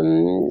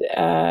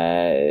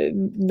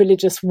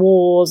religious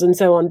wars and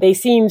so on.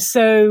 This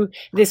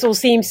all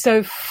seems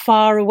so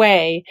far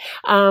away.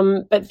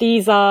 But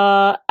these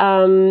are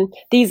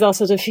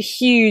sort of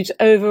huge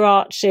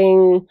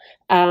overarching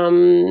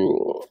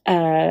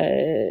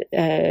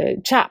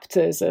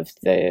chapters of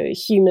the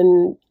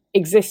human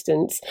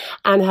existence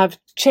and have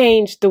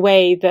changed the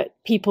way that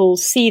people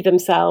see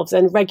themselves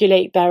and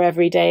regulate their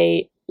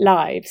everyday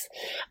lives,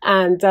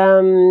 and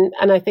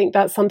I think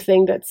that's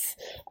something that's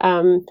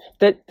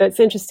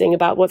interesting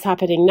about what's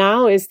happening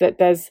now, is that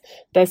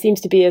there seems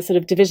to be a sort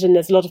of division.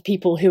 There's a lot of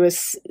people who are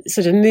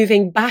sort of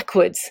moving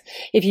backwards.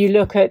 If you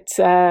look at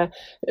Sharia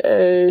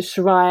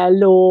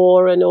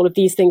law and all of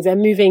these things, they're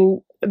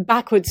moving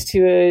backwards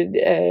to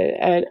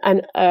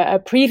a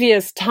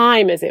previous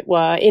time, as it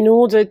were, in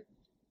order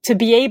to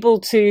be able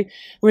to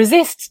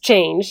resist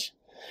change.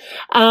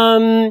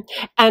 And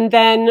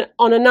then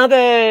on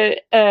another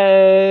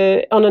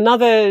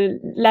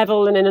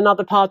level and in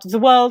another part of the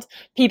world,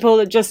 people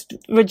are just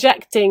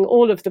rejecting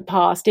all of the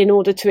past in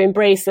order to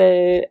embrace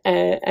a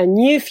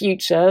new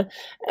future,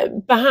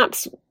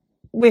 perhaps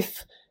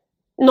with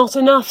not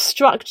enough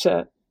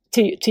structure,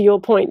 to your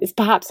point, is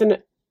perhaps an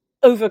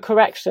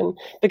overcorrection.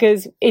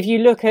 Because if you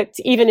look at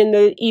even in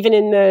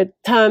the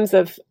terms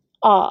of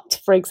art,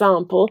 for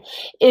example,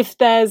 if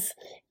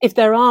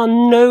there are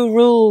no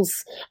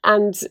rules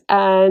and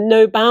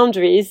no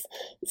boundaries,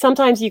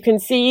 sometimes you can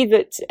see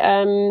that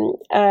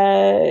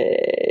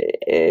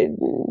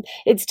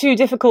it's too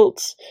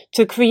difficult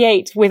to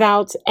create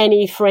without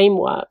any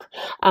framework.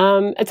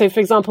 And so, for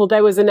example,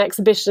 there was an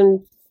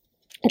exhibition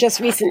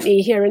just recently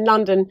here in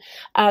London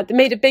that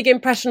made a big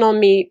impression on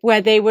me,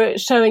 where they were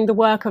showing the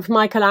work of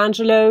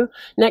Michelangelo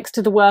next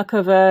to the work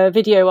of a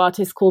video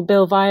artist called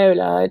Bill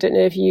Viola. I don't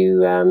know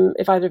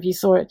if either of you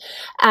saw it.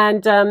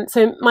 And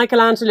so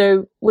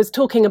Michelangelo was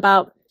talking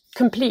about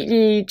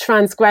completely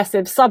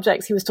transgressive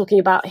subjects. He was talking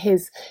about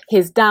his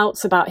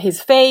doubts about his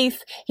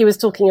faith. He was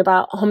talking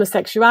about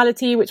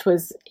homosexuality, which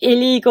was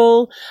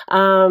illegal,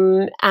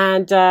 and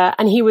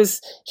he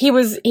was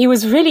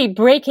really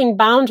breaking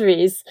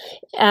boundaries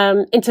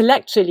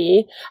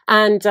intellectually,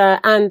 and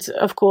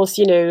of course,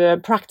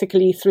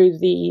 practically through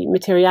the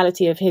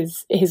materiality of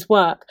his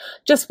work,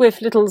 just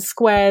with little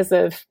squares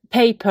of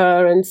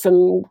paper and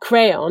some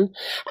crayon.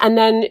 And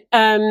then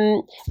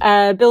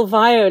Bill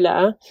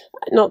Viola,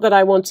 not that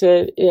I want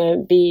to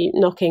be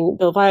knocking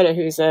Bill Viola,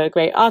 who's a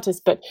great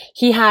artist, but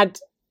he had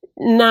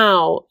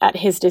now at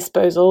his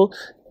disposal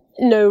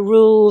no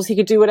rules. He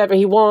could do whatever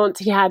he wants.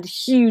 He had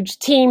huge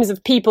teams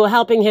of people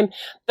helping him,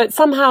 but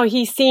somehow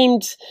he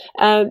seemed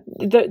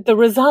the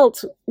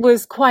result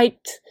was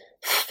quite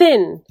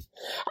thin.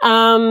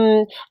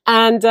 And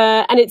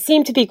it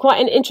seemed to be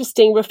quite an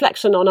interesting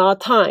reflection on our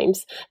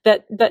times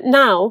that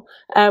now,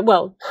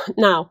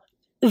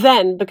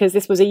 then, because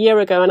this was a year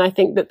ago, and I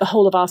think that the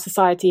whole of our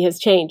society has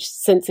changed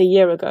since a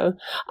year ago.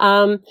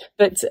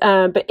 But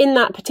in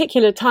that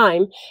particular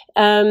time,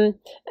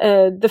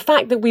 the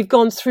fact that we've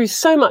gone through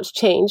so much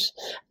change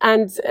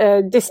and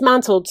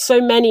dismantled so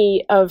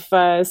many of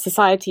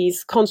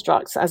society's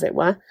constructs, as it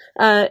were,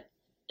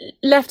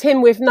 left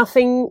him with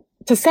nothing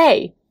to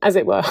say, as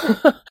it were.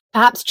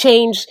 Perhaps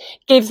change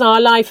gives our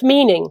life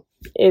meaning,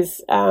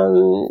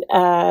 and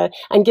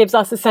gives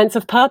us a sense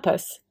of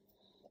purpose.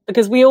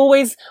 Because we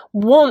always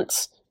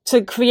want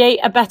to create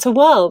a better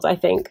world, I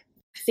think.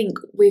 I think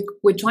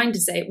we're trying to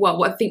say,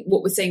 well, I think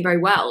what we're saying very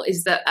well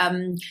is that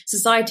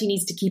society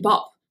needs to keep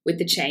up with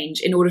the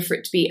change in order for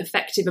it to be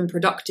effective and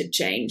productive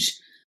change.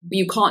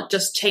 You can't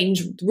just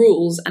change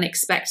rules and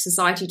expect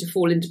society to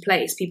fall into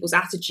place. People's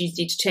attitudes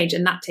need to change,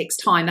 and that takes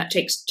time. That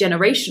takes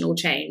generational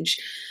change.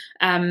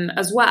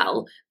 As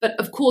well. But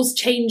of course,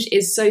 change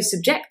is so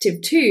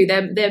subjective too.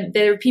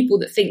 There are people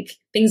that think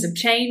things have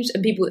changed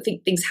and people that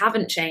think things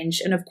haven't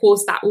changed. And of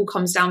course, that all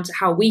comes down to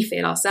how we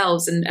feel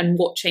ourselves and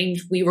what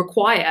change we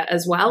require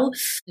as well.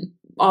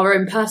 Our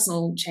own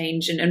personal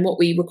change and what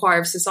we require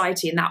of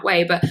society in that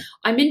way. But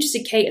I'm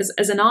interested, Kate,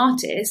 as an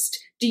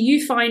artist, do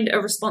you find a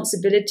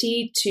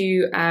responsibility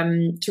to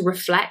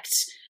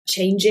reflect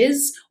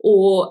changes,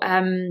 or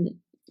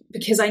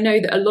because I know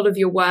that a lot of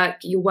your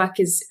work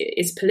is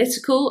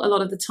political a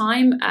lot of the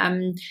time.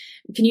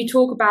 Can you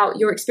talk about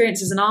your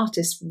experience as an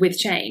artist with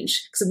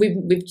change? Because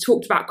we've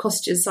talked about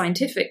Kostya's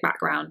scientific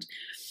background.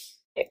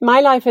 My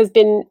life has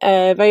been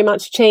very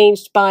much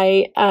changed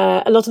by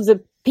a lot of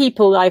the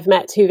people I've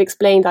met who've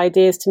explained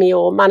ideas to me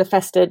or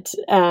manifested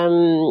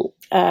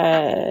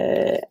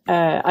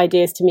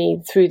ideas to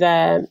me through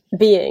their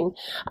being.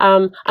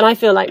 And I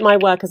feel like my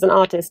work as an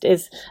artist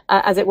is,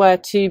 as it were,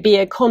 to be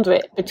a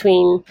conduit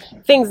between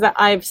things that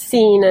I've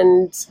seen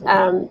and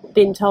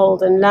been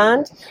told and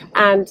learned,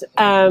 and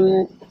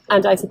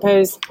I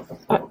suppose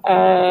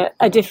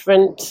a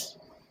different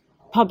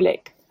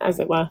public, as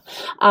it were.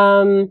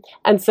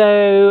 And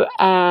so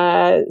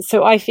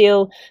I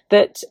feel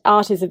that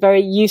art is a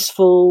very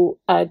useful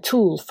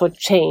tool for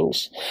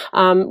change,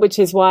 which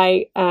is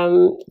why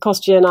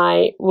Kostya and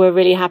I were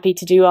really happy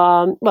to do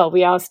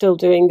we are still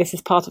doing, this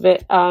is part of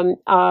it,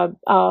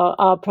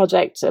 our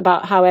project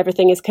about how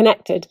everything is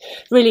connected,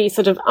 really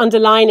sort of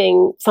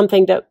underlining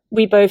something that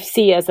we both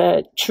see as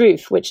a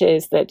truth, which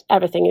is that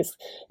everything is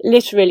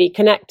literally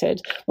connected,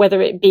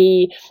 whether it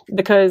be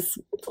because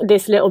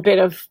this little bit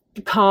of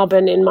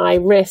carbon in my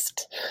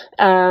wrist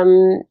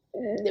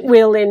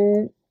will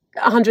in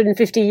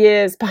 150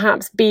 years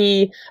perhaps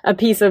be a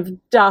piece of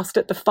dust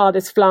at the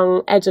farthest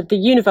flung edge of the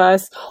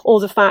universe, or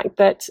the fact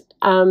that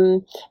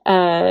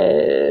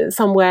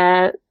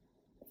somewhere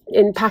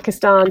in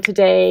Pakistan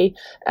today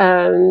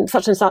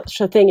such and such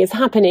a thing is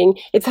happening.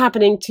 It's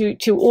happening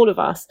to all of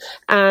us,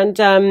 and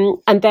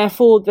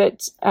therefore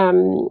that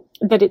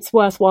it's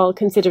worthwhile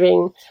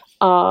considering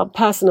our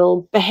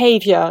personal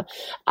behavior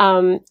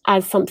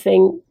as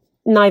something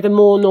neither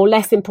more nor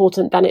less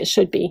important than it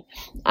should be,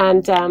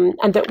 and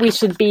that we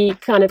should be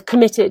kind of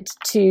committed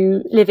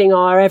to living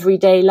our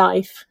everyday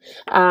life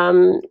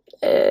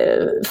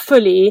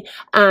fully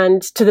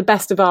and to the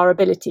best of our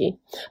ability.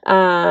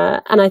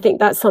 And I think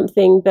that's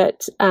something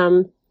that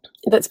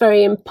that's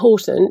very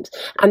important,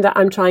 and that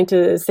I'm trying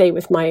to say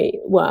with my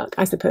work,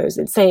 I suppose.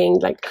 It's saying,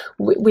 like,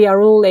 we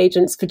are all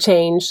agents for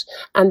change,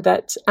 and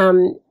that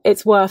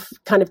it's worth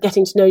kind of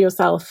getting to know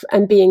yourself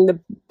and being the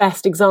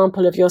best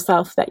example of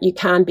yourself that you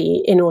can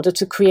be in order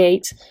to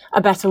create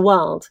a better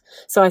world.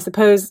 So I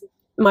suppose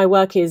my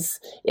work is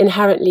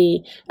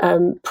inherently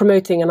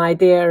promoting an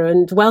idea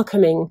and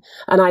welcoming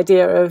an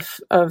idea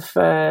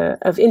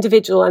of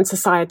individual and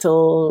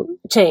societal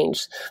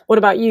change. What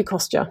about you,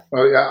 Kostya?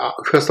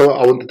 First of all,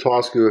 I wanted to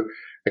ask you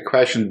a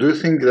question. Do you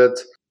think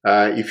that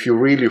if you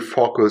really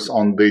focus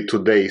on the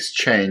today's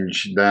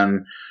change,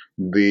 then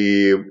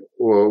the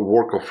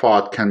work of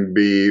art can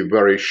be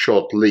very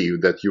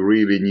short-lived, that you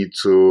really need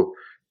to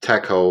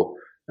tackle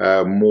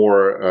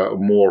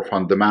more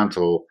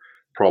fundamental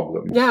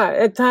problems?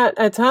 Yeah,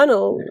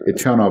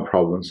 eternal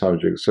problem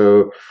subject.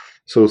 So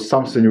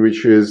something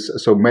which is,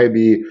 so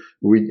maybe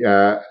we,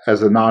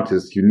 as an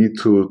artist, you need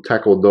to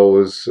tackle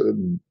those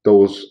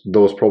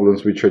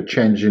problems which are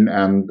changing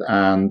and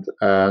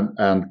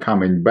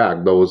coming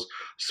back. Those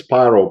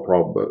spiral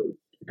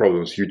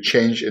problems. You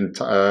change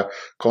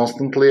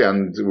constantly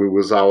and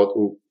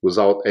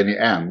without any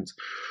end.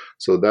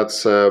 So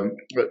that's I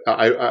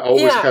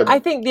always had. I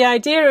think the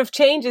idea of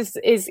change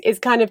is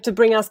kind of to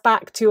bring us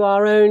back to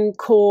our own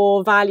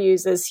core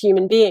values as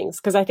human beings,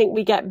 because I think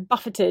we get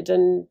buffeted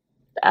and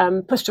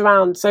pushed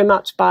around so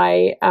much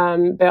by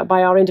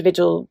our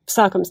individual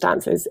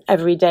circumstances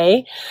every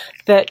day,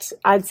 that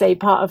I'd say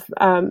part of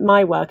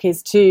my work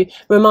is to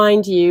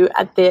remind you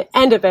at the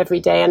end of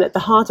every day and at the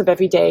heart of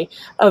every day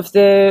of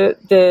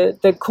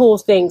the core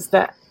things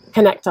that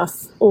connect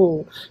us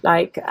all,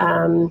 like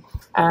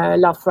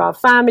love for our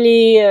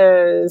family,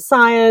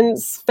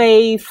 science,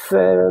 faith,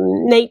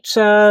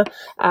 nature,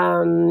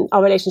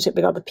 our relationship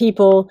with other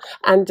people,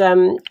 and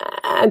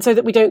so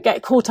that we don't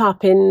get caught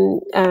up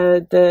in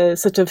the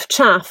sort of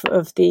chaff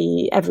of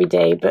the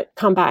everyday, but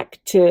come back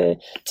to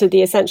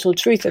the essential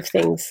truth of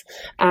things,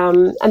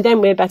 and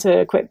then we're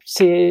better equipped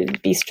to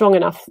be strong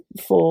enough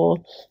for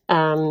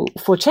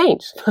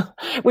change,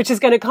 which is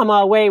going to come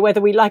our way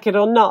whether we like it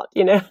or not,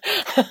 you know.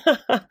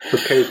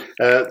 Okay,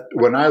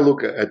 when I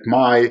look at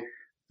my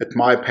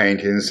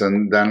paintings,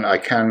 and then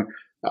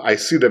I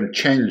see them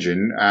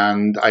changing,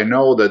 and I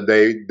know that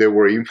they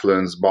were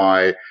influenced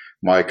by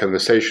my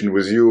conversation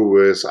with you,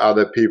 with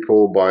other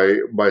people,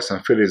 by some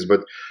feelings,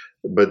 but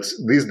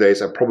these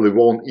days I probably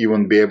won't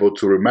even be able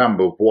to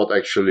remember what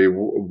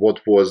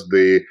was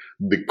the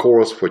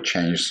cause for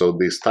change. So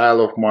the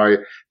style of my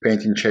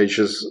painting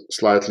changes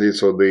slightly.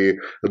 So the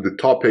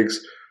topics.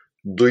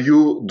 Do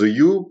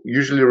you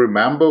usually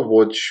remember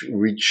which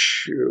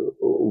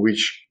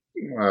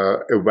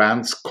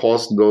events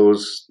caused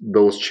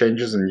those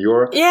changes in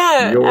your?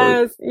 Yeah,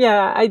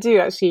 I do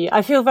actually.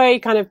 I feel very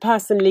kind of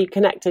personally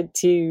connected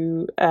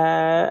to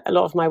a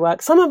lot of my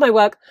work. Some of my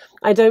work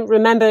I don't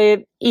remember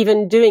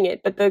even doing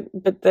it, but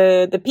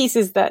the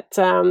pieces that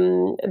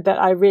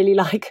I really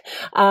like,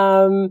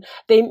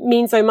 they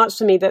mean so much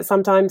to me that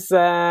sometimes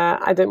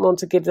I don't want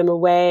to give them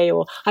away.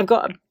 Or I've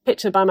got a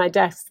picture by my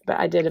desk that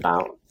I did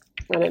about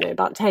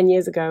 10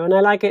 years ago, and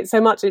I like it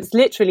so much. It's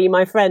literally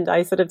my friend.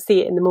 I sort of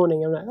see it in the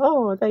morning. I'm like,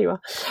 oh, there you are.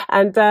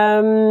 And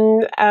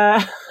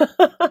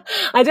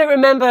I don't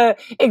remember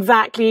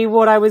exactly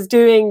what I was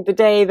doing the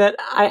day that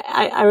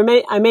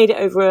I made it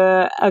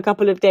over a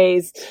couple of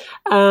days.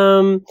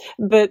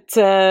 But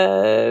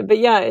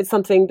yeah, it's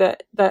something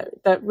that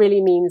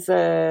really means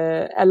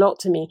a lot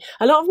to me.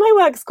 A lot of my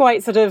work's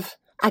quite sort of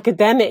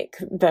academic,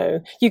 though.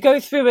 You go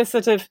through a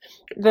sort of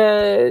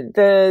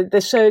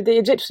the show, the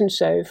Egyptian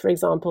show, for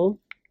example.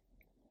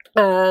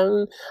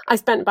 I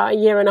spent about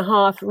 1.5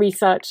 years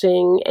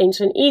researching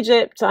ancient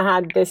Egypt. I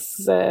had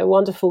this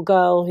wonderful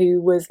girl who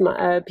was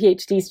a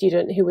PhD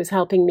student who was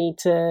helping me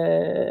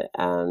to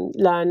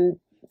learn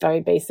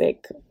very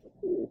basic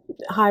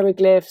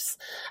hieroglyphs,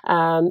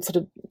 sort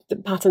of the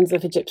patterns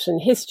of Egyptian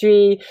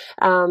history,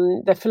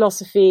 their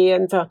philosophy,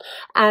 and so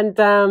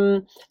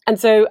on. And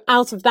so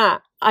out of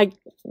that, I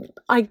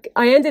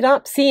ended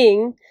up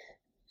seeing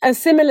a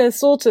similar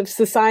sort of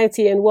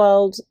society and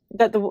world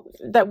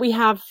that we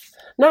have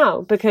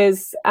now,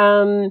 because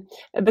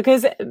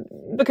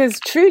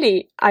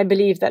truly I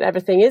believe that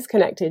everything is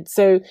connected.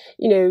 So,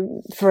 you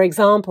know, for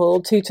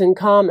example,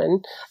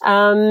 Tutankhamun,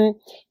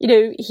 you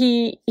know,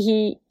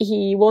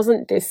 he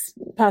wasn't this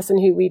person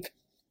who we've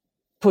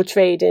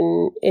portrayed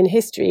in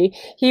history.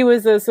 He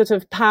was a sort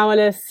of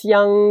powerless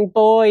young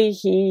boy.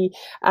 He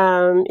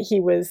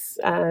was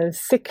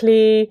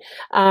sickly.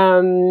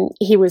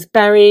 He was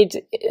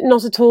buried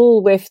not at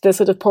all with the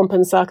sort of pomp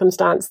and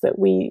circumstance that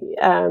we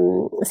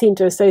seem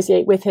to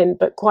associate with him,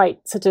 but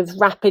quite sort of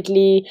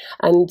rapidly,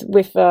 and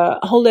with a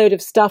whole load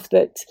of stuff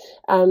that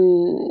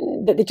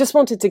they just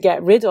wanted to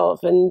get rid of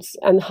and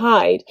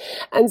hide.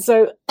 And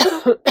so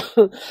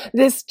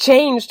this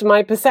changed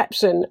my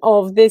perception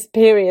of this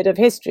period of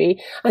history,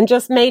 and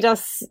just made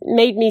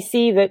me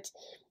see that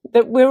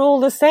that we're all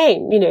the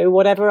same,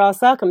 whatever our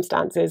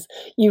circumstances.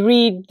 You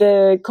read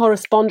the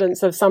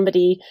correspondence of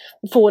somebody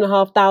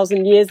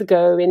 4,500 years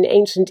ago in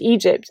ancient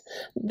Egypt.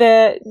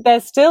 They're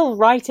still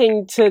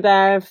writing to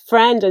their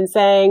friend and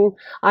saying,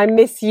 I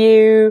miss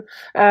you,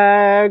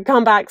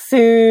 come back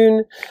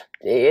soon.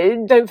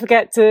 Don't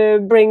forget to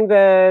bring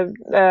the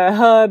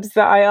herbs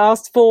that I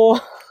asked for.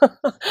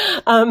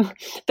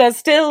 There's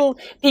still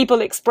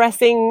people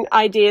expressing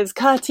ideas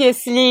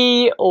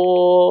courteously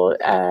or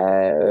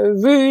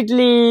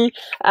rudely,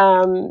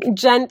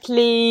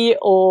 gently,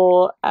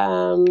 or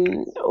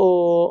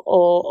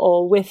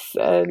with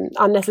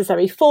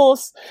unnecessary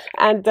force,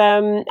 and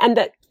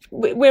that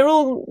we're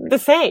all the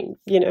same,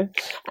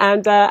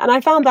 and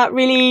I found that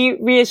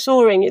really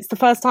reassuring. It's the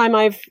first time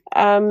I've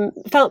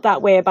felt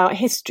that way about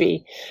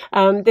history.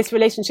 This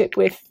relationship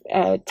with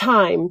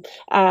time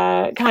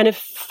kind of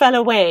fell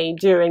away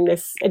during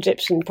this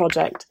Egyptian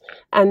project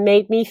and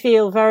made me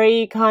feel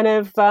very kind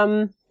of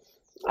calm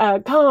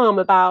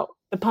about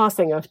the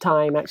passing of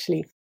time,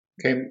 actually.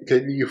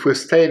 If we're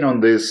staying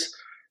on this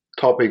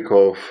topic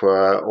of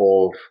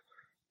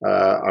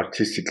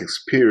artistic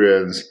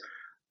experience,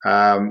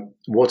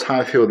 what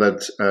I feel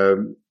that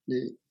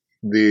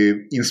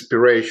the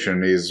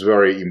inspiration is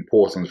very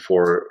important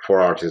for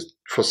artists,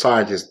 for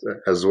scientists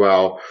as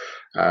well,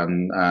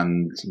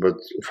 but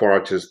for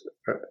artists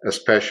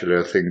especially,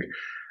 I think.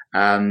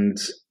 And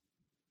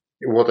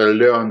what I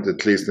learned,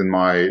 at least in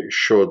my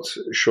short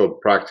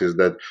practice,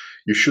 that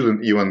you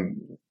shouldn't even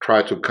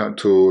try to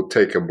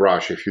take a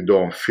brush if you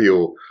don't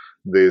feel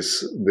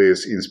this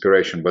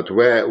inspiration. But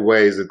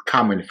where is it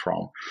coming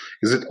from?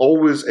 Is it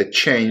always a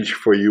change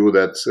for you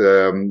that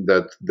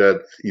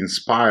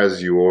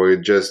inspires you, or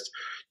it just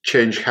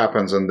change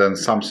happens and then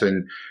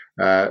something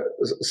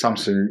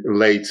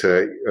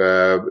later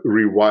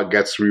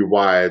gets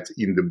rewired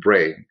in the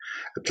brain?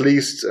 At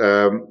least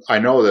I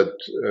know that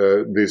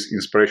this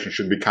inspiration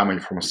should be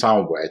coming from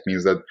somewhere. It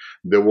means that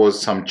there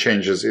was some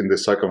changes in the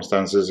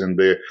circumstances, in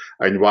the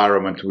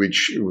environment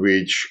which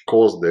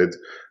caused it,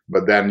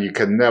 but then you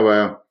can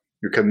never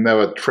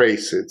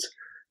trace it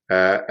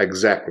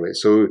exactly.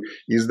 So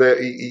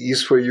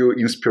is for you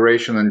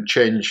inspiration and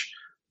change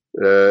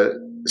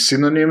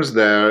synonyms?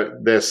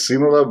 They're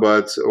similar,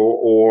 but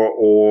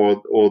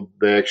or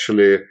they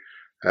actually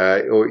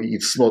or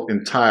it's not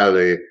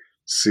entirely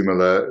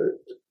similar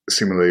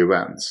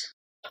events.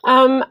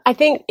 I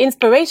think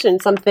inspiration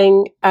is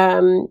something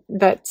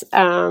that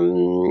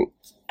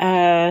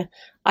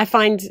I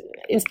find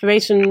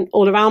inspiration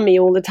all around me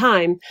all the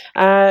time.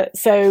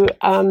 So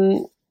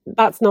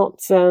that's not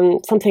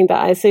something that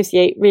I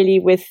associate really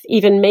with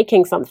even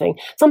making something.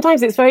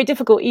 Sometimes it's very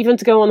difficult even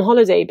to go on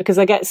holiday because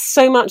I get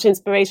so much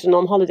inspiration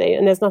on holiday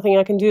and there's nothing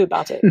I can do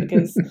about it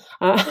because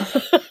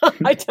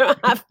I don't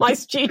have my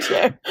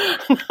studio.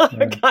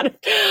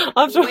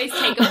 Always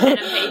take a pen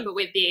and paper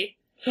with you.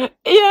 Yeah,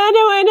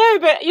 I know,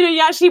 but you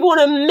actually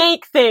want to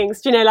make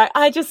things.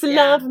 I just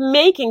love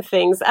making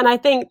things, and I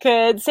think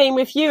same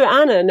with you,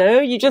 Anna. No,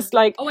 you just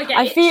like. Oh,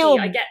 I feel.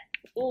 I get.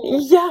 Ooh.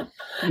 Yeah.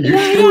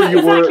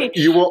 Exactly.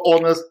 You were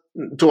honest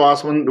to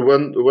us when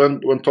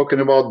talking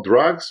about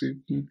drugs.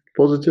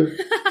 Positive.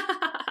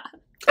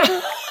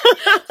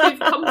 We've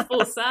come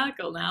full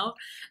circle now.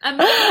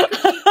 I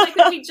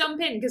quickly jump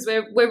in because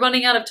we're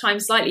running out of time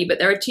slightly, but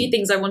there are two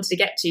things I wanted to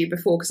get to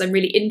before because I'm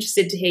really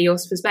interested to hear your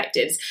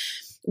perspectives.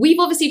 We've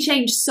obviously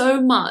changed so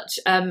much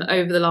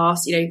over the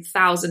last,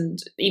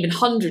 1,000, even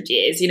 100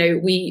 years.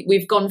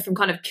 We've gone from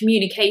kind of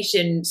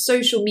communication,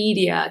 social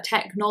media,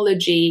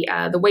 technology,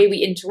 the way we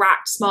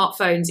interact,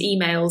 smartphones,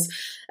 emails,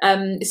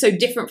 so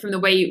different from the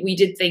way we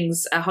did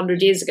things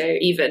 100 years ago,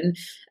 even.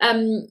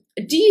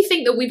 Do you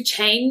think that we've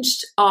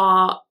changed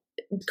are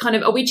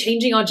we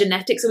changing our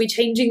genetics? Are we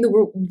changing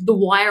the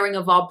wiring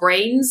of our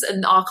brains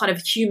and our kind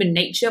of human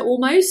nature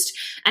almost?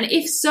 And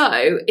if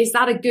so, is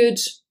that a good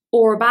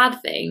or a bad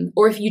thing?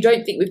 Or if you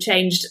don't think we've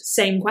changed,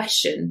 same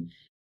question.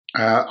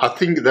 I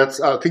think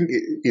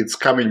it's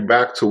coming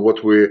back to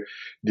what we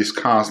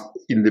discussed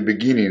in the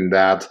beginning,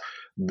 that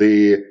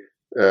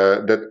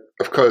that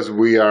of course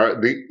we are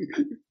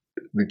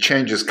the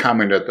change is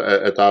coming at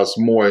us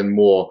more and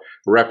more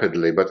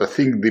rapidly. But I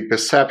think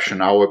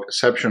our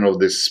perception of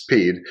this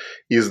speed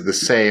is the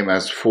same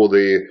as for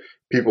the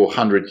people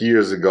 100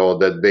 years ago,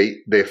 that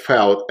they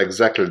felt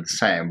exactly the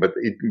same. But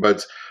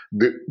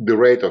the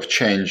rate of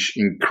change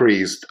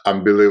increased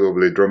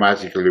unbelievably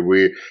dramatically.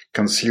 We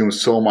consume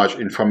so much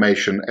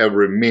information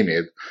every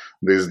minute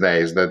these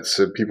days that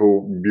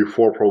people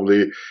before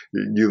probably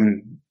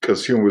didn't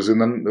consume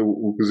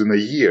within a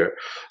year.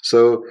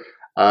 So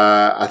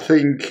I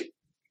think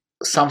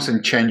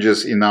something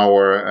changes in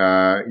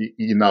our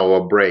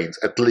brains,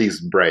 at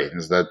least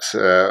brains, that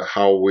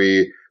how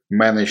we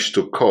manage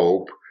to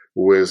cope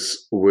with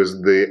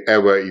the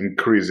ever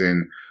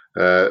increasing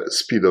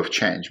speed of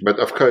change. But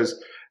of course,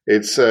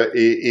 it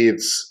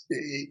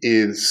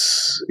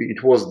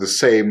was the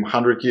same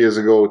 100 years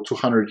ago,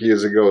 200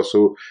 years ago.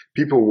 So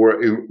people were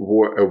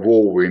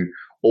evolving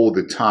all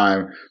the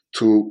time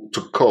to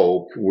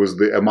cope with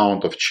the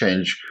amount of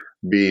change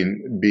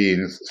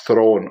being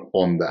thrown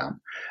on them.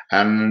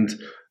 And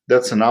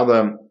that's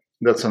another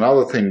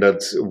thing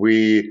that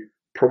we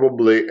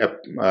probably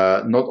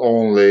not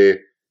only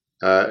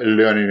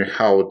learning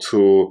how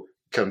to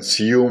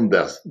consume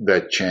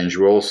that change,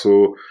 we're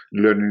also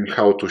learning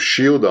how to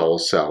shield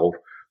ourselves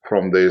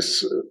from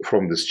this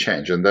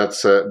change, and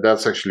that's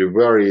actually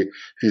very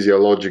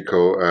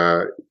physiological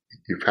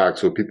effect.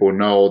 So people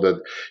know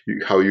that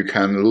how you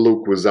can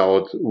look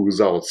without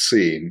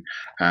seeing,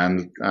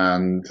 and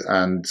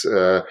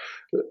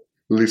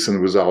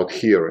listen without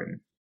hearing.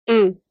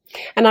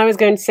 And I was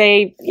going to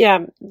say,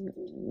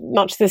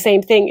 much the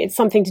same thing. It's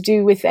something to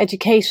do with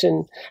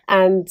education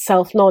and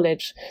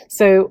self-knowledge.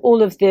 So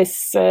all of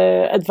this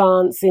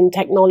advance in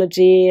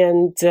technology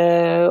and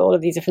all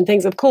of these different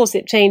things, of course,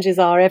 it changes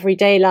our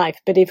everyday life.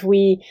 But if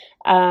we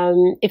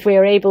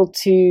are able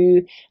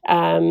to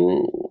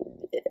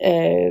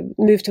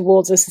move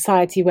towards a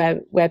society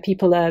where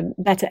people are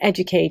better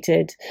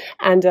educated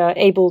and are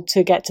able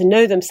to get to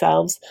know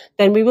themselves,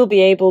 then we will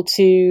be able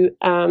to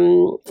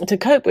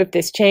cope with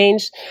this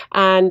change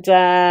and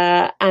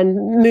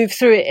move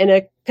through it in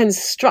a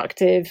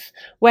constructive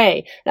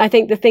way. I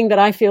think the thing that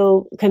I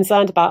feel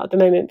concerned about at the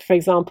moment, for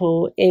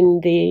example,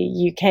 in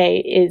the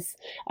UK, is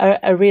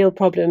a real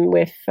problem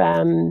with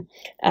the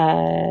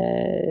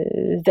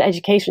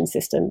education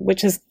system,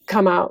 which has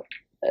come out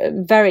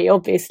very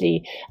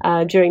obviously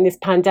during this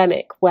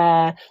pandemic,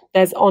 where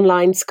there's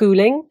online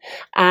schooling,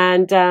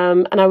 and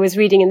I was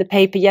reading in the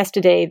paper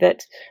yesterday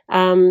that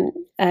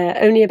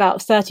only about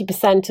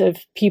 30% of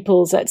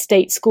pupils at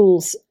state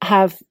schools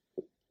have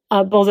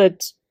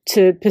bothered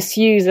to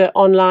pursue the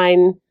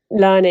online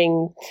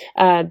learning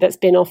that's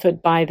been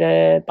offered by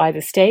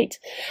the state,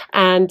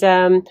 and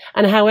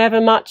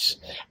however much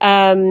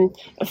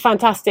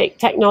fantastic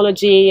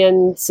technology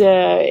and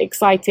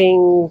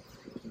exciting,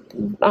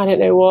 I don't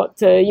know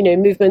what,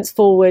 movements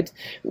forward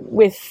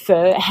with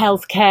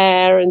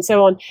healthcare and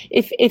so on.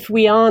 If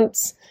we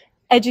aren't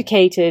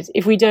educated,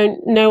 if we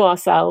don't know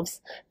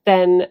ourselves,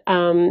 then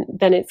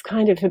it's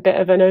kind of a bit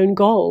of an own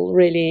goal,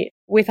 really.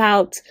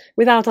 Without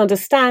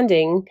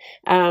understanding,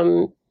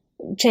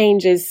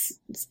 change is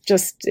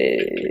just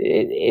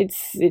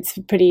it's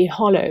pretty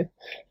hollow,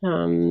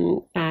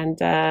 and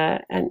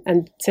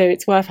so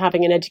it's worth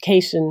having an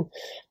education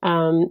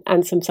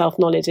and some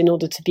self-knowledge in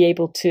order to be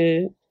able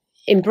to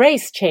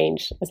embrace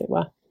change, as it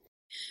were.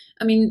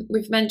 I mean,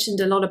 we've mentioned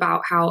a lot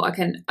about how I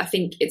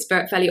think it's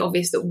fairly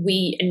obvious that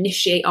we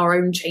initiate our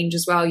own change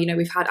as well.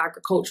 We've had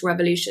agricultural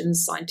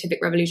revolutions, scientific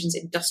revolutions,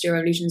 industrial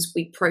revolutions.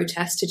 We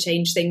protest to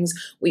change things.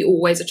 We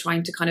always are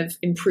trying to kind of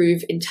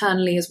improve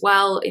internally as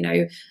well.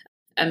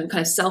 Kind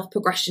of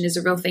self-progression is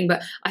a real thing.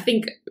 But I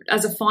think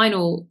as a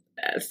final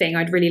thing,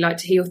 I'd really like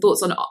to hear your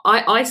thoughts on.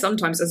 I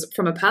sometimes,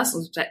 from a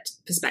personal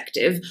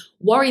perspective,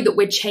 worry that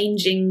we're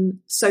changing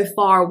so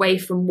far away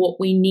from what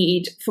we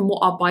need, from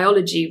what our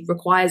biology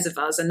requires of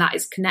us, and that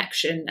is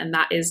connection, and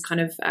that is kind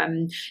of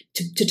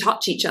to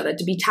touch each other,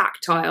 to be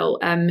tactile,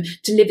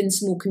 to live in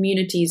small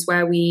communities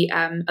where we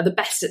are the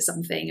best at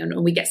something,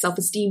 and we get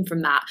self-esteem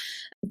from that.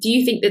 Do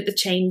you think that the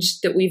change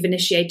that we've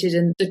initiated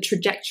and the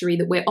trajectory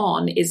that we're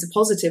on is a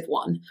positive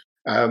one?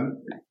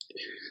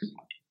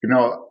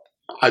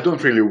 I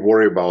don't really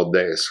worry about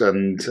this,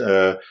 and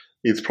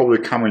it's probably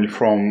coming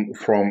from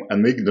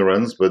an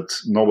ignorance, but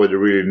nobody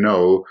really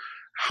know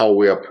how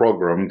we are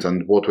programmed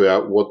and what we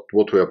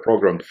are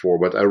programmed for.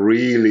 But I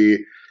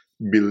really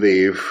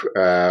believe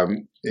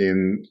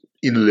in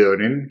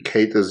learning,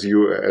 Kate, as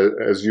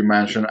you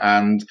mentioned,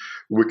 and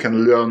we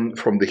can learn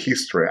from the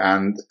history.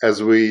 And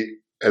as we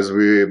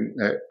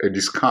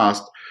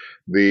discussed,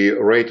 the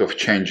rate of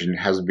changing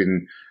has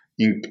been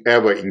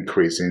ever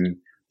increasing.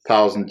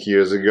 1,000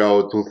 years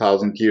ago,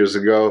 2,000 years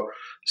ago.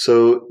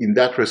 So in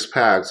that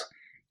respect,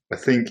 I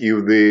think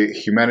if the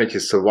humanity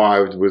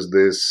survived with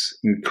this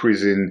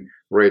increasing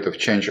rate of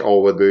change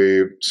over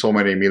the so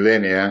many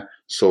millennia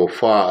so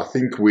far, I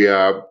think we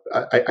are,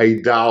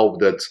 I doubt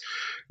that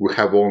we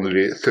have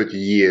only 30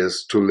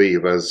 years to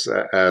live as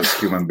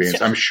human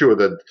beings. I'm sure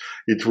that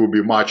it will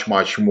be much,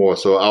 much more.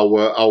 So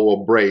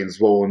our brains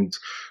won't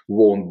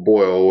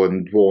boil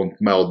and won't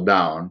melt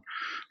down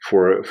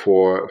for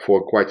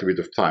quite a bit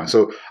of time.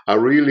 So I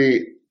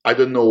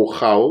don't know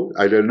how,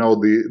 I don't know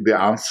the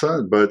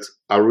answer, but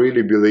I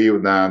really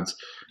believe that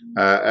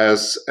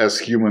as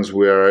humans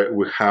we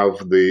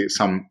have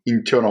some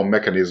internal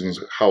mechanisms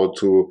how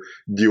to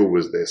deal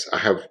with this.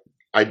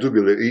 I do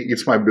believe,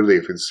 it's my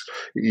belief.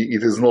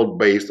 It is not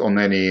based on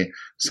any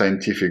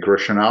scientific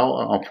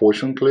rationale,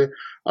 unfortunately.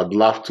 I'd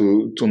love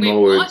to know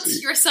what?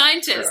 it. You're a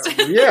scientist.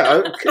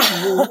 Yeah.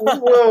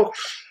 Well,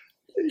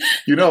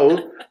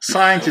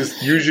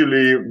 scientists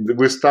usually,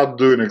 we start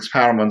doing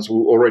experiments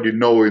already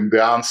knowing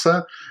the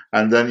answer,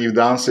 and then if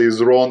the answer is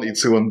wrong,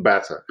 it's even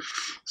better.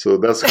 So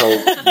that's how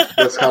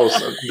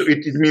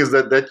it means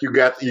that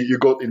you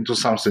got into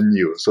something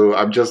new. So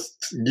I'm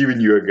just giving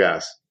you a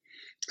guess.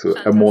 So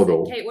fantastic. A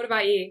model. Kate, what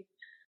about you?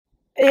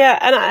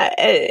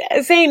 Yeah,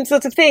 and same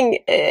sort of thing.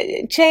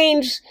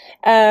 Change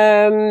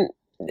and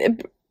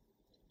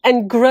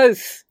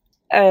growth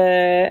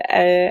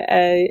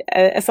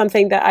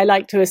something that I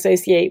like to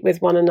associate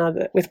with one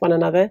another.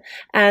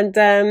 And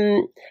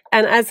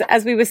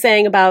as we were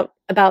saying about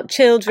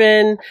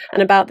children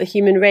and about the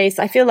human race,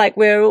 I feel like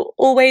we're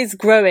always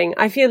growing.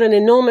 I feel an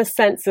enormous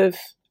sense of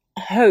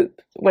hope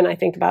when I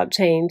think about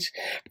change,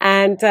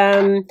 and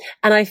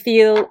I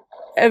feel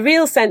a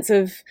real sense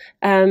of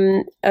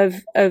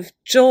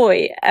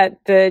joy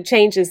at the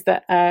changes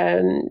that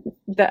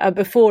are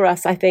before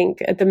us. I think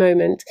at the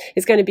moment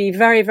it's going to be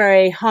very,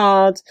 very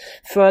hard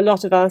for a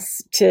lot of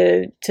us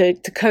to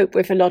cope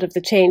with a lot of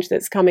the change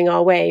that's coming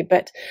our way.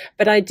 But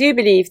I do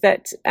believe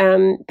that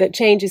that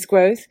change is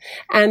growth,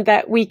 and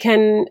that we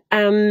can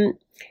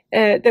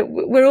that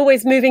we're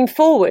always moving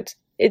forward.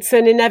 It's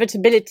an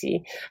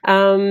inevitability,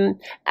 and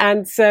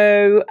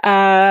so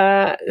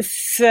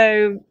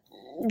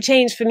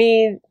change for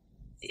me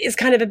is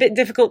kind of a bit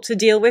difficult to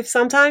deal with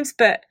sometimes,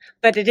 but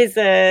it is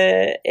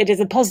a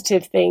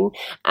positive thing,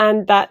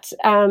 and that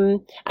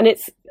and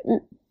it's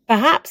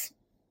perhaps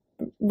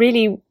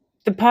really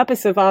the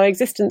purpose of our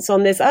existence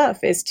on this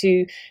earth is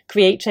to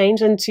create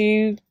change and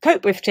to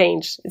cope with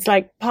change. It's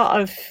like part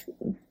of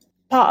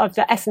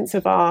the essence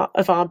of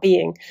our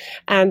being,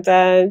 and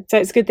so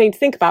it's a good thing to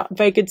think about. A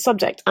very good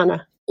subject,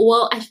 Anna.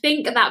 Well, I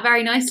think that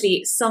very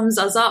nicely sums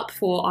us up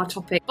for our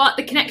topic. But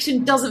the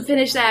connection doesn't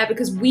finish there,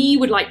 because we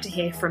would like to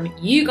hear from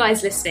you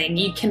guys listening.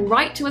 You can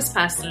write to us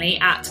personally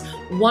at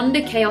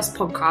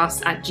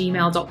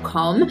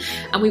wonderchaospodcast@gmail.com.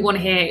 And we want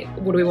to hear,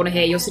 what do we want to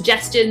hear? Your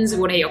suggestions, we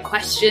want to hear your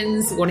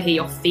questions, we want to hear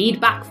your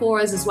feedback for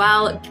us as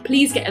well.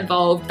 Please get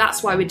involved.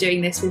 That's why we're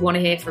doing this. We want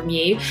to hear from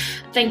you.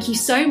 Thank you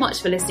so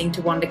much for listening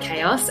to Wonder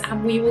Chaos,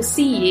 and we will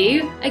see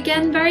you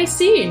again very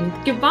soon.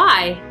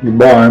 Goodbye.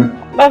 Goodbye.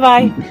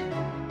 Bye-bye.